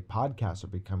things like podcasts are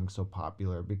becoming so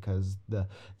popular, because the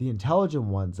intelligent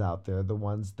ones out there, the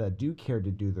ones that do care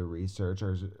to do the research,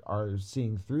 are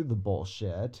seeing through the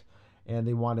bullshit, and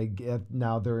they want to get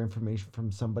now their information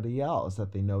from somebody else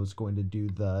that they know is going to do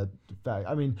the fact.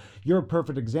 I mean, you're a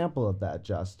perfect example of that,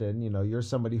 Justin. You're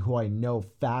somebody who I know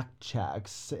fact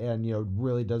checks and,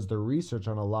 really does the research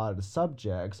on a lot of the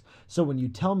subjects. So when you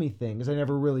tell me things, I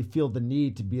never really feel the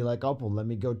need to be like, oh, well, let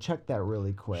me go check that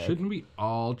really quick. Shouldn't we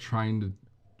all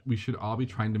we should all be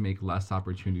trying to make less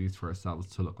opportunities for ourselves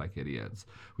to look like idiots?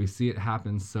 We see it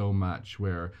happen so much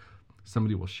where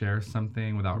somebody will share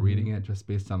something without reading it just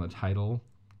based on the title.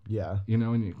 Yeah. You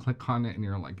know, and you click on it and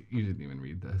you're like, you didn't even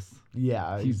read this.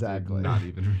 Yeah, You exactly. did not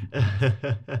even read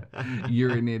this.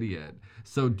 You're an idiot.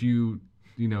 So do you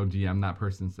DM that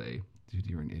person, say, dude,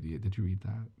 you're an idiot. Did you read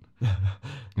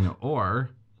that? Or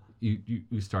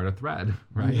you start a thread,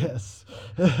 right? Yes.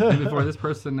 And before this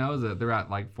person knows it, they're at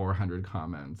like 400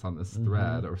 comments on this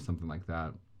thread or something like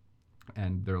that.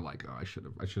 And they're like, oh, I should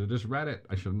have just read it.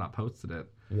 I should have not posted it.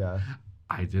 Yeah.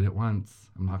 I did it once.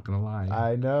 I'm not gonna lie.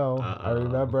 I know. I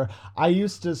remember. I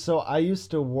used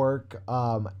to work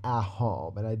at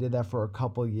home, and I did that for a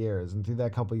couple years. And through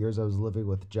that couple years, I was living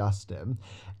with Justin.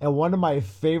 And one of my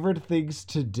favorite things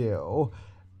to do,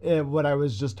 when I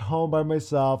was just home by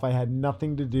myself, I had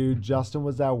nothing to do. Justin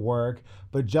was at work,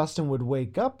 but Justin would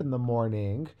wake up in the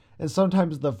morning, and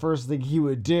sometimes the first thing he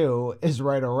would do is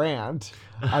write a rant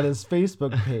on his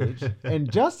Facebook page.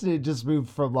 And Justin had just moved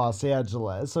from Los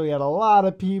Angeles, so he had a lot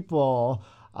of people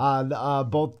on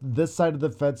both this side of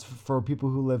the fence for people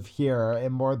who live here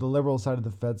and more the liberal side of the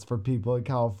fence for people in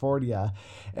California.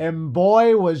 And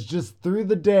boy, was just through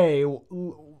the day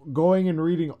going and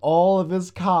reading all of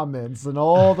his comments and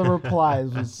all the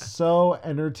replies was so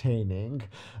entertaining.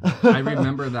 I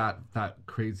remember that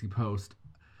crazy post.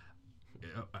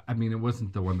 I mean, it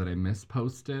wasn't the one that I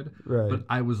misposted, Right. but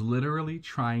I was literally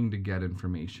trying to get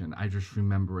information. I just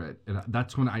remember it. And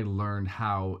that's when I learned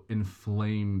how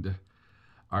inflamed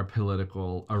our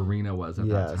political arena was at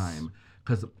that time.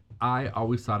 Because I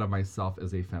always thought of myself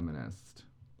as a feminist.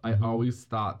 I always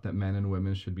thought that men and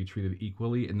women should be treated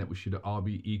equally and that we should all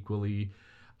be equally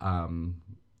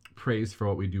praised for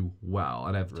what we do well.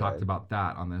 And I've talked about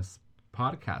that on this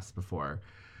podcast before.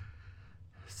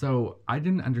 So I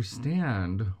didn't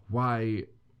understand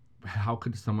how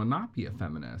could someone not be a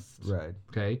feminist? Right.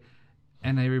 Okay.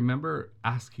 And I remember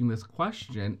asking this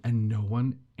question and no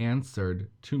one answered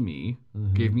to me,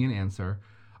 gave me an answer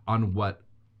on what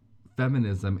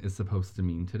feminism is supposed to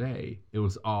mean today. It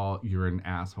was all, you're an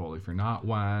asshole if you're not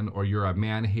one, or you're a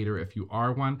man hater if you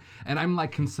are one. And I'm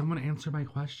like, can someone answer my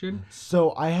question?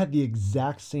 So I had the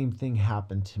exact same thing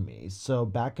happen to me. So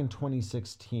back in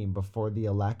 2016, before the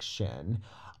election,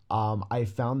 I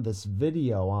found this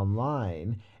video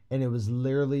online, and it was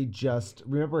literally just,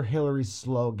 remember Hillary's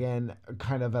slogan,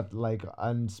 kind of at like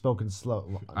unspoken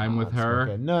I'm with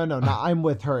her? No, not I'm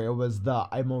with her. It was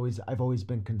I've always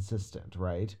been consistent,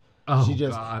 right? Oh, She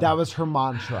just, God. that was her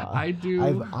mantra. I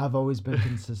do. I've always been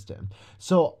consistent.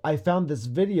 So I found this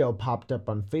video popped up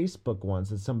on Facebook once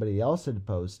that somebody else had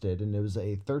posted, and it was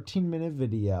a 13-minute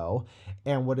video.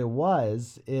 And what it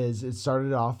was is it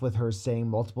started off with her saying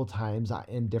multiple times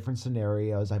in different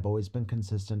scenarios, I've always been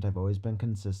consistent. I've always been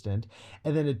consistent.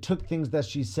 And then it took things that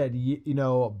she said,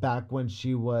 back when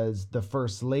she was the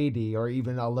first lady, or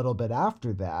even a little bit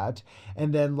after that.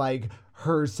 And then like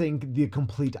her saying the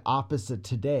complete opposite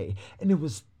today. And it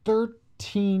was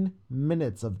 13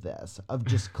 minutes of this, of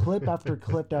just clip after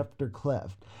clip after clip.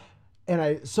 And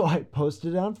I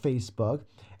posted it on Facebook,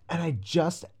 and I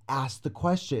just asked the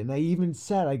question. And I even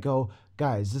said, I go,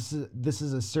 guys, this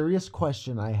is a serious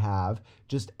question I have.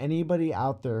 Just anybody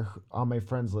out there on my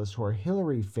friends list who are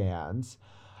Hillary fans,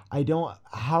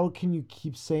 how can you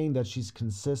keep saying that she's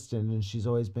consistent and she's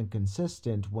always been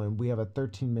consistent when we have a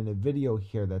 13-minute video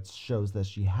here that shows that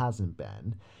she hasn't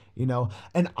been,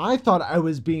 And I thought I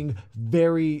was being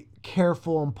very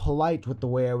careful and polite with the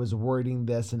way I was wording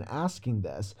this and asking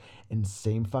this. And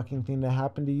same fucking thing that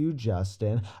happened to you,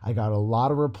 Justin. I got a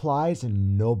lot of replies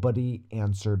and nobody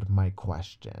answered my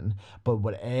question. But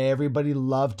what everybody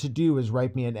loved to do is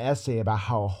write me an essay about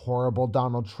how horrible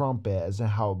Donald Trump is and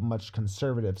how much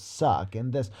conservatives suck.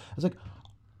 And this, I was like,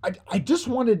 I just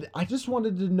wanted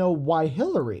to know why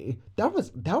Hillary. That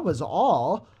was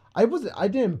all. I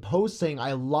didn't post saying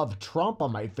I love Trump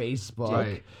on my Facebook.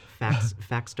 Right.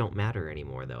 Facts don't matter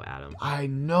anymore, though, Adam. I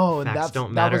know. Facts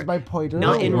don't matter. That was my point earlier.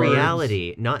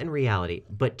 Not in reality,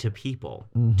 but to people,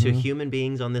 to human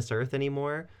beings on this earth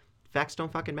anymore, facts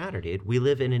don't fucking matter, dude. We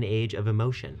live in an age of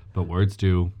emotion. But words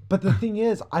do. But the thing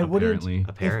is, I wouldn't.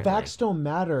 Apparently. If facts don't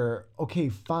matter, okay,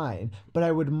 fine. But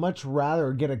I would much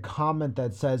rather get a comment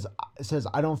that says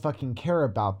I don't fucking care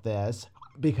about this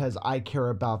because I care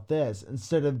about this,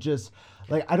 instead of just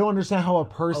like, I don't understand how a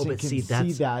person can see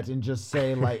that and just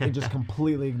say like, and just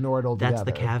completely ignore it altogether. That's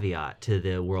the caveat to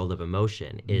the world of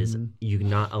emotion, is you're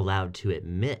not allowed to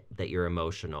admit that you're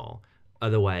emotional.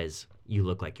 Otherwise, you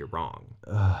look like you're wrong.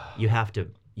 You have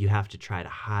to try to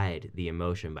hide the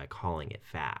emotion by calling it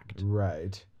fact.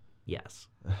 Right. Yes.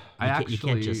 I You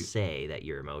can't just say that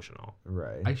you're emotional.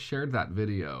 Right. I shared that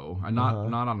video, not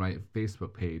on my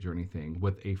Facebook page or anything,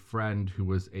 with a friend who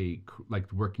was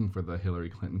working for the Hillary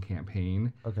Clinton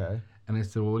campaign. Okay. And I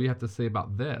said, well, what do you have to say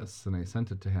about this? And I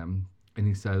sent it to him, and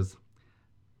he says,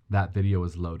 that video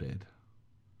is loaded.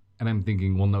 And I'm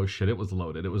thinking, well, no shit, it was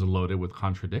loaded. It was loaded with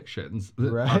contradictions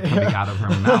that are coming out of her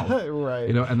mouth. Right.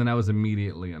 And then I was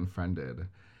immediately unfriended.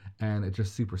 And it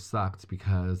just super sucked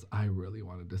because I really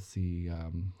wanted to see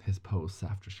his posts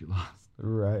after she lost.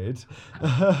 Right.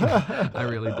 I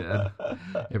really did.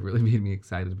 It really made me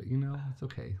excited. But, it's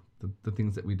okay. The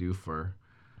things that we do for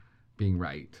being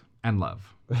right and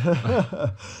love.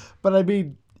 But I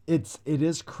mean, it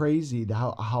is crazy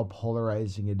how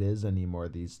polarizing it is anymore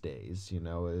these days.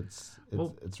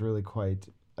 It's really quite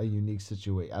a unique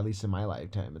situation. At least in my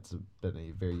lifetime, it's been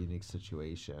a very unique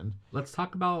situation. Let's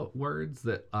talk about words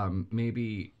that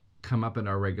maybe come up in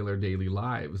our regular daily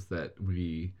lives that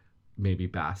we maybe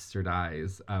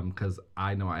bastardize. Because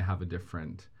I know I have a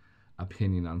different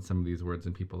opinion on some of these words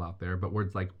and people out there. But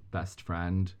words like best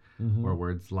friend or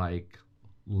words like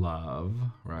love,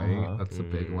 right? That's a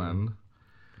big one.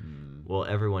 Well,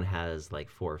 everyone has like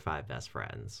 4 or 5 best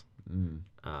friends.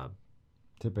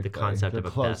 Typically, the concept of a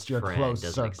best friend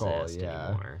doesn't circle, exist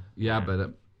anymore. Yeah,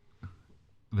 but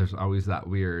there's always that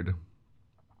weird.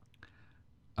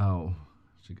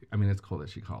 It's cool that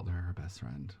she called her best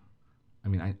friend. I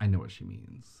mean, I know what she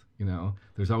means.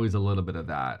 There's always a little bit of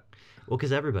that. Well,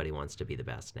 because everybody wants to be the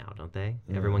best now, don't they?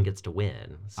 Yeah. Everyone gets to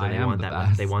win, so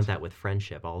they want that with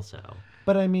friendship also.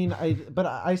 But I mean,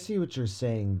 I see what you're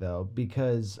saying though,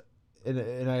 because,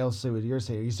 and I also see what you're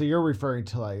saying. So you're referring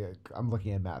to I'm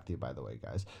looking at Matthew, by the way,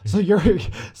 guys. So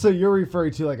you're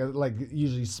referring to like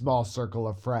usually small circle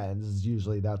of friends.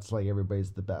 Usually that's like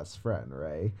everybody's the best friend,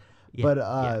 right?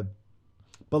 Yeah,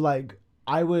 but like.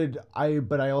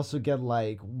 But I also get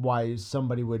like why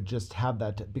somebody would just have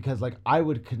that because like I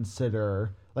would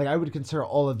consider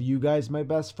all of you guys my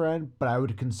best friend, but I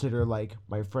would consider like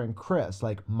my friend Chris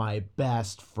like my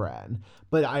best friend.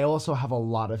 But I also have a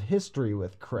lot of history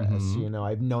with Chris.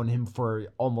 I've known him for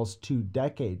almost 2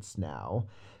 decades now,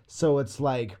 so it's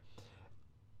like,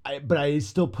 I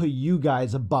still put you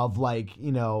guys above like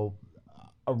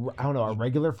a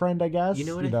regular friend, I guess. You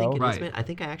know what I think it is, man? I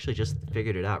think I actually just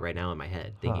figured it out right now in my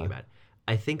head, thinking about it.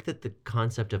 I think that the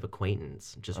concept of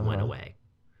acquaintance just went away.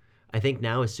 I think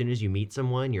now as soon as you meet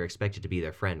someone, you're expected to be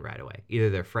their friend right away. Either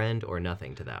their friend or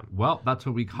nothing to them. Well, that's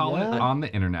what we call it on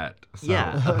the internet. So.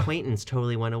 Yeah, acquaintance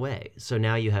totally went away. So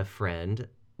now you have friend,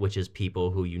 which is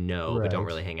people who you know but don't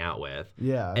really hang out with.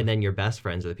 Yeah. And then your best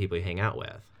friends are the people you hang out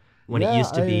with. When it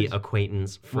used to be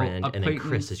acquaintance, friend, and then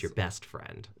Chris is your best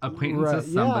friend. Acquaintance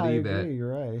is somebody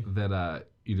that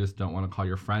you just don't want to call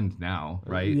your friend now,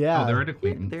 right? Yeah. Oh, they're an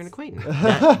acquaintance. Yeah, they're an acquaintance.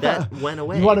 That went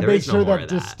away. You want to make sure that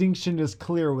distinction is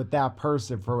clear with that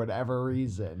person for whatever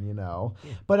reason, Yeah.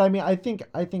 But I mean, I think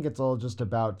it's all just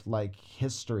about like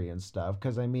history and stuff.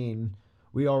 Because I mean,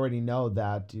 we already know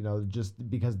that, just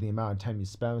because of the amount of time you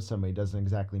spend with somebody doesn't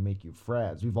exactly make you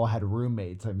friends. We've all had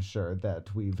roommates, I'm sure,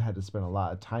 that we've had to spend a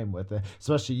lot of time with,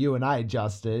 especially you and I,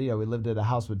 Justin. We lived in a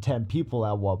house with 10 people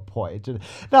at one point. And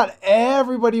not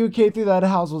everybody who came through that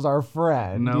house was our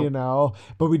friend,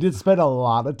 but we did spend a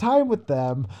lot of time with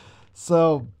them.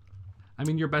 So, I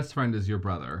mean, your best friend is your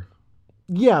brother.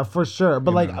 Yeah, for sure.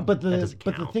 But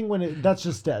the thing that's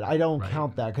just it. I don't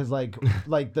count that because like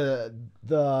the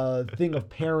thing of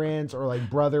parents or like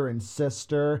brother and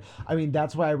sister. I mean,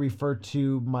 that's why I refer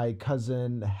to my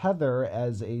cousin Heather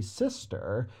as a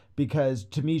sister, because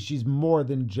to me she's more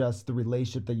than just the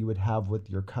relationship that you would have with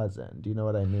your cousin. Do you know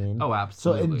what I mean? Oh,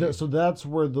 absolutely. So that's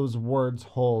where those words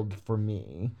hold for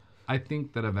me. I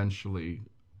think that eventually,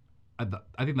 I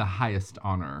think the highest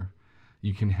honor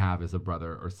you can have as a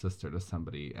brother or sister to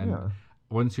somebody. And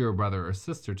once you're a brother or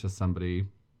sister to somebody,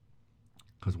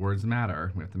 because words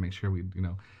matter, we have to make sure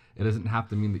it doesn't have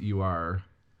to mean that you are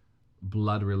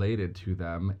blood related to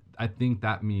them. I think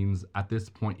that means at this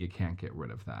point you can't get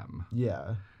rid of them.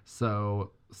 Yeah.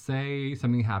 So say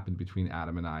something happened between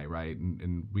Adam and I, right?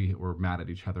 And we were mad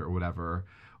at each other or whatever.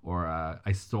 Or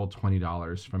I stole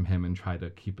 $20 from him and tried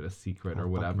to keep it a secret or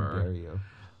whatever. How fucking dare you?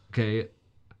 Okay.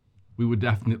 We would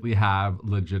definitely have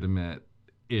legitimate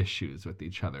issues with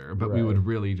each other, but we would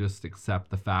really just accept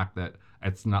the fact that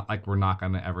it's not like we're not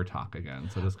going to ever talk again.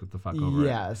 So just get the fuck over it.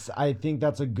 Yes, I think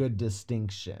that's a good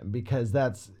distinction because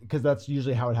that's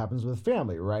usually how it happens with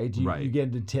family, right? You get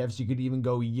into tiffs. You could even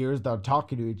go years without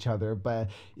talking to each other, but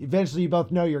eventually you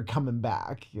both know you're coming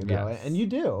back, you know, and you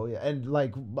do. And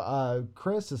like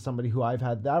Chris is somebody who I've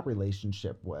had that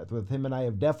relationship with. With him and I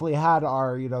have definitely had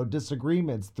our, you know,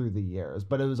 disagreements through the years,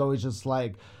 but it was always just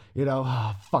like, you know,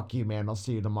 oh, fuck you, man. I'll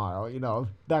see you tomorrow. You know,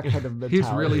 that kind of mentality. He's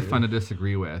really fun to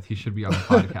disagree with. He should be on the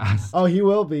podcast. Oh, he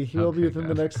will be. He will be within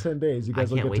the next 10 days. You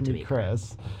guys will get to meet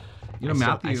Chris. You know,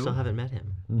 Matthew. I still haven't met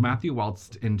him. Matthew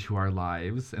waltzed into our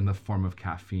lives in the form of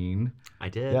caffeine. I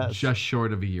did. Yes. Just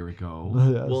short of a year ago.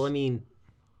 Yes. Well, I mean,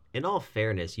 in all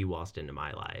fairness, you waltzed into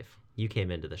my life. You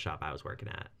came into the shop I was working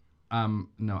at.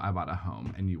 No, I bought a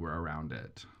home and you were around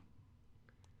it.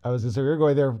 I was going to say, we were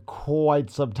going there quite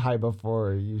some time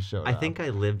before you showed up. I think I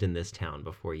lived in this town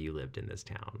before you lived in this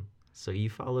town. So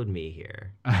you followed me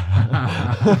here. Well,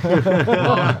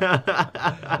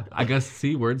 I guess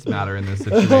C words matter in this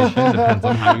situation. Depends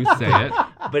on how you say it.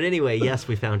 But anyway, yes,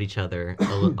 we found each other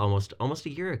almost a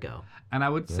year ago. And I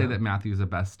would say that Matthew's a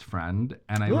best friend.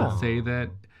 And I would say that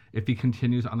if he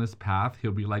continues on this path,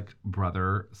 he'll be like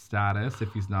brother status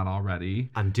if he's not already.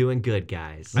 I'm doing good,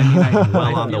 guys. I mean, well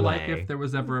I on feel the like way. if there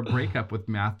was ever a breakup with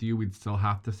Matthew, we'd still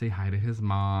have to say hi to his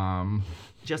mom.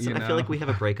 Justin, I feel like we have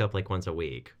a breakup like once a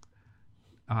week.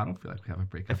 Oh, I don't feel like we have a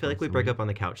breakup. I feel like we once a break week. up on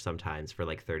the couch sometimes for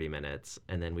like 30 minutes,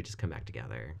 and then we just come back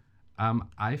together.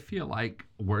 I feel like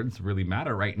words really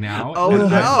matter right now. Oh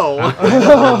no!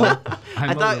 I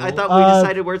I thought we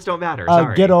decided words don't matter.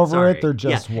 Sorry. Get over Sorry. it. They're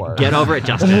just words. Get over it,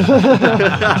 Justin.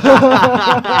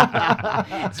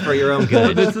 It's for your own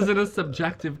good. This isn't a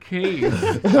subjective case.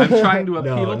 I'm trying to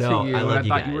appeal No, to you. I love and I you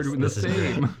thought you were guys. doing This the is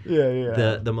great. same.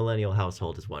 Yeah. The millennial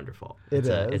household is wonderful. It's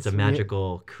It's a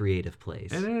magical, creative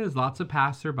place. It is. Lots of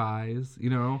passerbys. You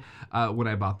know, when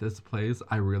I bought this place,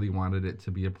 I really wanted it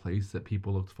to be a place that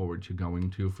people looked forward to going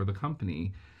to for the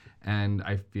company. And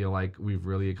I feel like we've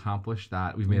really accomplished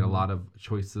that. We've made a lot of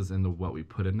choices in what we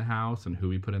put in the house and who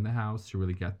we put in the house to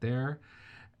really get there.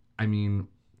 I mean,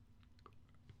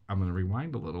 I'm going to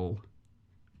rewind a little.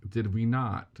 Did we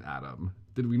not, Adam?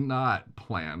 Did we not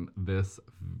plan this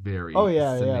very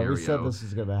scenario? We said this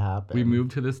was going to happen. We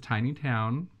moved to this tiny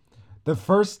town. The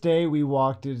first day we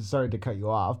walked in, sorry to cut you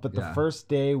off, but the Yeah. first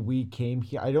day we came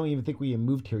here, I don't even think we had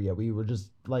moved here yet. We were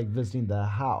just like visiting the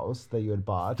house that you had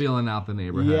bought. Feeling out the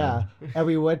neighborhood. Yeah, and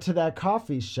we went to that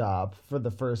coffee shop for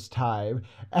the first time,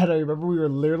 and I remember we were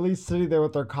literally sitting there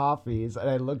with our coffees, and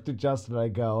I looked at Justin and I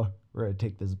go, we're going to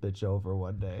take this bitch over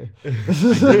one day.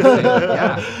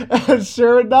 Yeah. And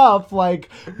sure enough, like,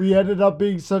 we ended up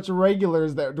being such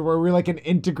regulars that where we're like an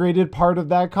integrated part of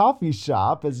that coffee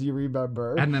shop, as you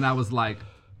remember. And then I was like,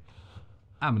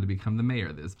 I'm going to become the mayor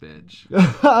of this bitch.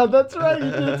 That's right,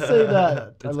 you did say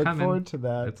that. I It's look coming. forward to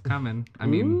that. It's coming. I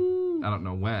mean, I don't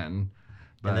know when.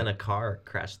 But And then a car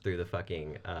crashed through the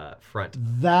fucking front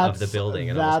That's, of the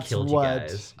building and almost that's killed what, you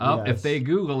guys. if yes. they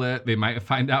Google it, they might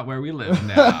find out where we live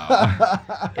now.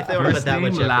 If they want to put First that name,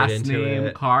 much effort last into name,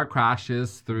 it, car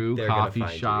crashes through they're gonna coffee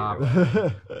find you shop.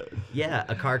 either way. Yeah,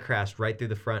 a car crashed right through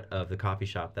the front of the coffee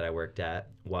shop that I worked at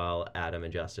while Adam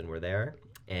and Justin were there,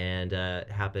 and it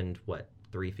happened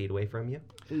 3 feet away from you.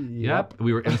 Yep.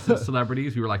 We were instant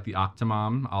celebrities. We were like the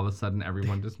Octomom. All of a sudden,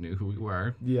 everyone just knew who we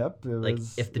were. Yep. Like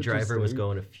if the driver was interesting.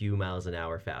 going a few miles an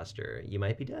hour faster, you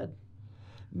might be dead.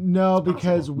 No,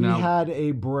 because we No. had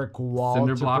a brick wall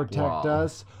Cinder to block protect wall.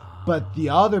 us. But the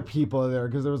other people there,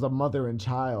 because there was a mother and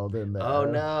child in there. Oh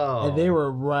no! And they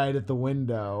were right at the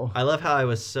window. I love how I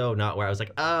was so not where I was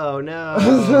like, oh no,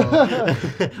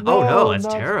 oh no, it's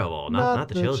not- terrible. Not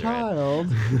the children. child.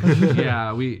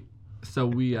 Yeah,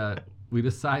 we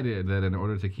decided that in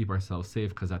order to keep ourselves safe,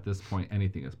 because at this point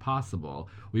anything is possible,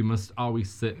 we must always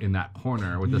sit in that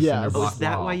corner with the Yes. cinder Oh, block Is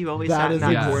that wall. why you always That sat in is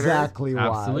that Yes. corner? exactly why.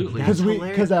 Absolutely. That's Because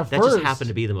hilarious. at that first just happened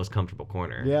to be the most comfortable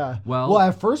corner. Yeah. Well-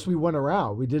 at first we went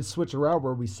around. We did switch around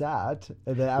where we sat,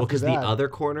 and then after Well, because the that, other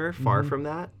corner, far from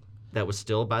that was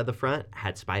still by the front,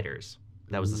 had spiders.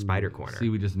 That was the spider corner. See,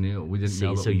 we just knew. We didn't know.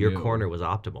 See, But so we your knew. corner was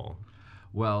optimal.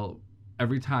 Well,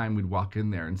 every time we'd walk in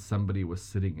there and somebody was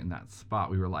sitting in that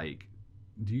spot, we were like,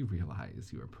 do you realize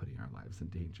you are putting our lives in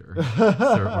danger,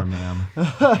 sir or ma'am?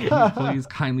 Can you please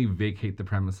kindly vacate the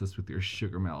premises with your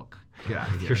sugar milk? Get out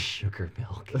of Your here. sugar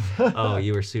milk. Oh,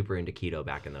 you were super into keto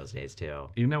back in those days too.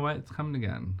 You know what? It's coming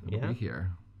again. It'll Yeah? be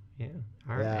here. Yeah.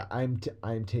 All right. Yeah,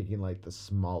 I'm taking like the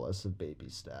smallest of baby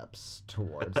steps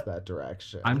towards that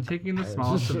direction. I'm taking the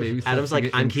smallest of baby steps. Adam's to like,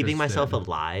 get I'm keeping myself interested.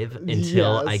 alive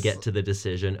until I Yes. get to the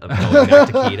decision of going back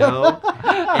to keto,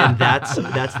 and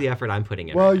that's the effort I'm putting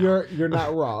in. Well, right now. you're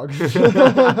not wrong.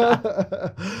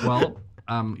 Well,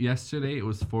 yesterday it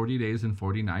was 40 days and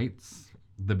 40 nights,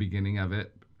 the beginning of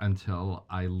it, until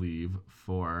I leave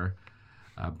for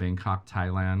Bangkok,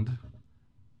 Thailand.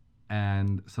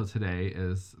 And so today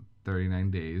is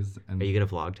 39 days. And Are you gonna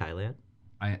vlog Thailand?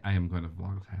 I am going to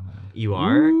vlog Thailand. You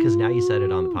are, because now you said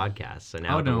it on the podcast, so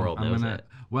now the world knows it.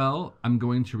 Well, I'm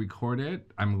going to record it.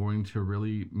 I'm going to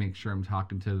really make sure I'm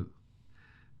talking to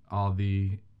all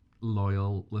the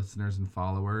loyal listeners and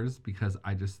followers because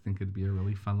I just think it'd be a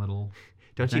really fun little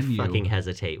Don't venue. you fucking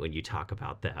hesitate when you talk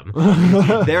about them.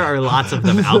 There are lots of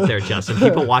them out there, Justin.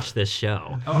 People watch this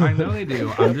show. Oh, I know they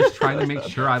do. I'm just trying to make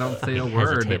sure I don't say a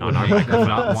word Hesitate that on would our make them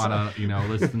not microphones. want to,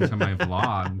 listen to my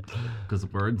vlog because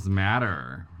words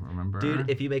matter. Remember,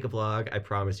 Dude, if you make a vlog, I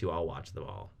promise you I'll watch them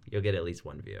all. You'll get at least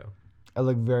one view. I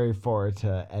look very forward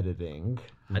to editing.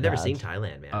 I've never that. seen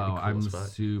Thailand, man. It'd be Oh, cool I'm as fuck.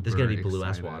 super There's gonna be blue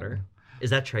ass excited. water. Is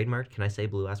that trademarked? Can I say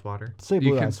blue ass water? Say You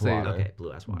blue can ass say- water. Okay,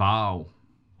 blue ass water. bow.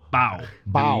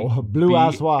 Bow. Blue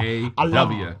ass water. I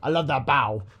B-A-W. love that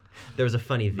bow. There was a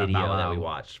funny video bow that we wow.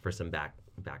 watched for some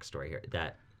backstory here.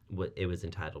 That it was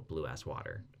entitled "Blue Ass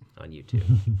Water" on YouTube.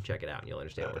 Check it out, and you'll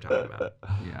understand what we're talking about.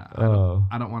 Yeah, Oh.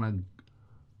 I don't want to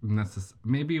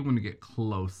maybe when we get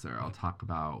closer, I'll talk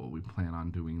about what we plan on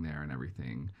doing there and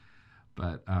everything.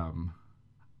 But I'm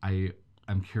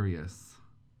curious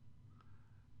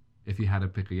if you had to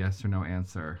pick a yes or no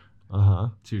answer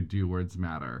to Do Words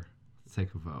Matter. Let's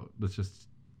take a vote. Let's just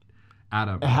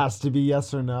Adam. It has to be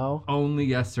yes or no. Only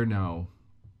yes or no.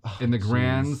 In the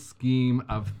grand scheme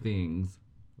of things,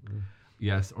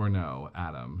 yes or no,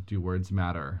 Adam. Do words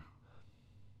matter?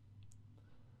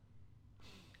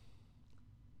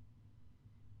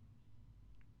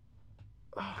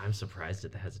 I'm surprised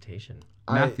at the hesitation.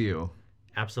 Matthew,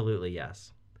 Absolutely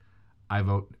yes. I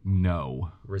vote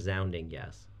no. Resounding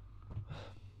yes.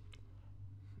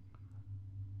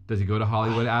 Does he go to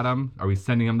Hollywood, Adam? Are we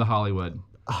sending him to Hollywood?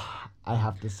 I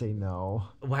have to say no.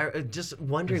 Why? Just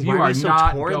wondering 'Cause why you were are you so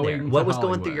not torn there? going What to was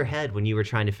going through Hollywood. your head when you were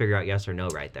trying to figure out yes or no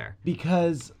right there?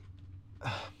 Because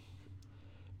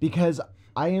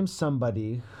I am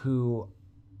somebody who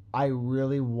I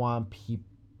really want people.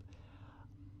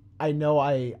 I know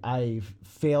I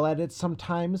fail at it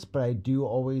sometimes, but I do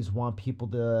always want people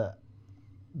to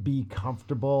be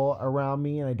comfortable around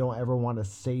me, and I don't ever want to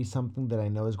say something that I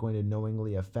know is going to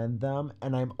knowingly offend them.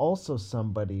 And I'm also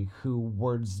somebody who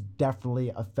words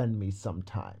definitely offend me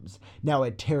sometimes. Now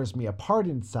it tears me apart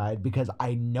inside because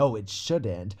I know it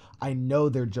shouldn't. I know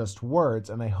they're just words,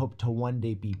 and I hope to one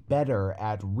day be better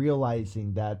at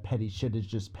realizing that petty shit is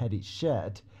just petty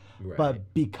shit. Right.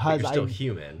 But because you're still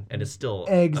human, and it still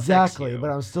exactly, affects you.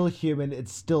 but I'm still human. It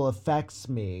still affects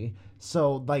me.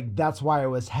 So like that's why I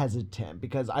was hesitant,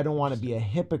 because I don't want to be a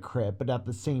hypocrite, but at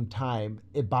the same time,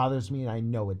 it bothers me, and I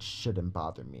know it shouldn't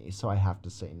bother me. So I have to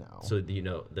say no. So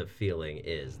the feeling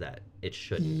is that it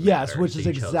shouldn't. Yes, matter, which so is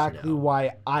you chose exactly no.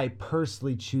 why I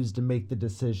personally choose to make the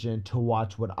decision to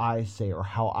watch what I say or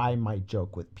how I might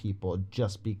joke with people,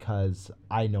 just because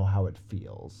I know how it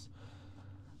feels.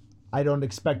 I don't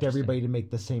expect everybody to make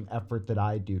the same effort that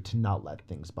I do to not let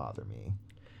things bother me.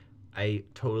 I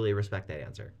totally respect that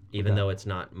answer, even though it's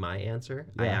not my answer.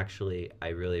 Yeah. I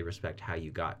really respect how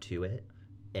you got to it,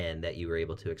 and that you were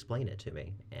able to explain it to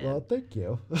me. And Well, thank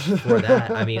you. for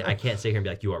that, I mean, I can't sit here and be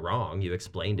like, you are wrong. You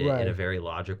explained it in Right. a very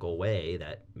logical way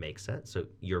that makes sense. So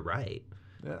you're right.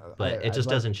 Yeah, But I'd it just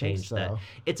like doesn't to think change that. so.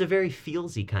 It's a very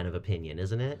feelsy kind of opinion,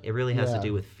 isn't it? It really has Yeah. to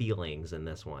do with feelings in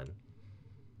this one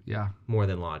Yeah. more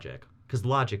than logic. Because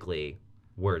logically,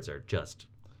 words are just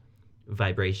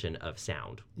vibration of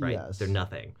sound, right? Yes. They're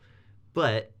nothing.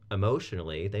 But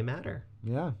emotionally, they matter.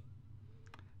 Yeah.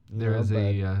 There is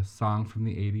a song from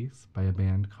the 80s by a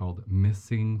band called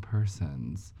Missing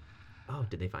Persons. Oh,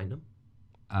 did they find them?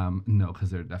 No,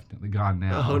 because they're definitely gone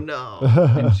now. Oh, no.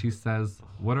 And she says,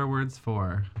 "What are words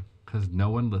for? Because no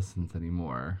one listens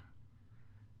anymore."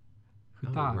 Who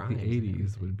Oh, thought the rhymes and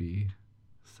 80s would be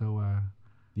so,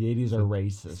 The 80s are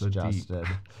racist, so deep. Justin.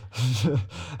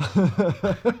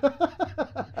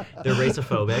 They're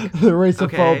racophobic. They're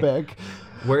racophobic.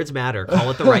 Words matter. Call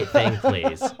it the right thing,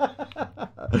 please.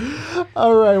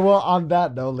 All right. Well, on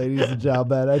that note, ladies and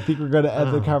gentlemen, I think we're going to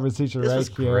end the conversation This right was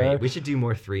here. great. We should do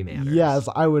more three-manners. Yes,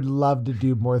 I would love to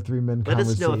do more 3-man Let us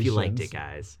conversations. know if you liked it,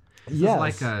 guys. this Yes.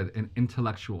 is like an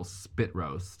intellectual spit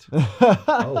roast.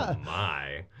 Oh,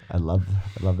 my. I love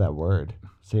that word.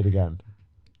 Say it again.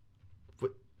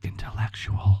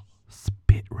 intellectual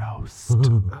spit roast.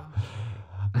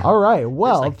 All right.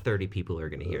 Well, There's like 30 people who are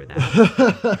going to hear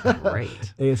that. Great.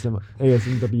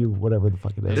 ASMW, whatever the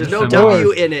fuck it is. There's no ASMR.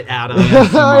 W in it, Adam.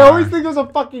 I always think there's a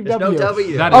fucking There's W. no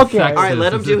W. That is Okay. sexist. All right,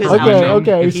 let him This do is his for Okay, women.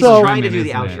 okay, He's so- trying to do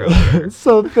women, the isn't outro. it?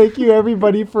 So thank you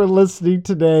everybody for listening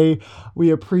today. We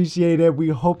appreciate it. We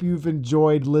hope you've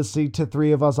enjoyed listening to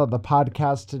three of us on the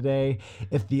podcast today.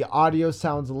 If the audio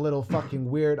sounds a little fucking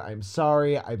weird, I'm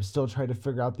sorry. I'm still trying to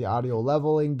figure out the audio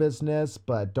leveling business,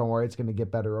 but don't worry, it's going to get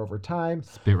better over time.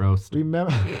 Spit roast.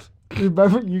 Remember,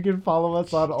 you can follow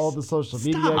us on all the social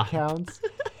media Stop. accounts.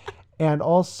 And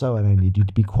also, and I need you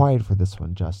to be quiet for this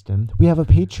one, Justin, we have a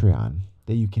Patreon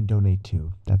that you can donate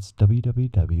to. That's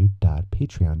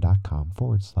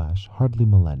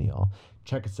www.patreon.com/hardlymillennial.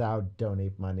 Check us out,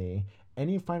 donate money.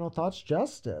 Any final thoughts,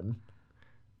 Justin?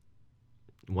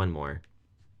 One more.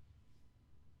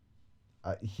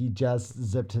 He just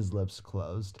zipped his lips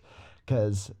closed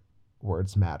because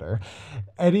words matter.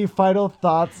 Any final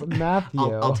thoughts, Matthew?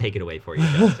 I'll take it away for you,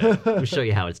 Justin. I'll show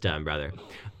you how it's done, brother.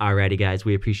 Alrighty, guys.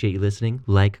 We appreciate you listening.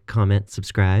 Like, comment,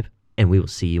 subscribe, and we will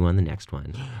see you on the next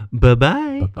one.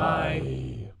 Bye-bye.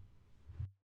 Bye.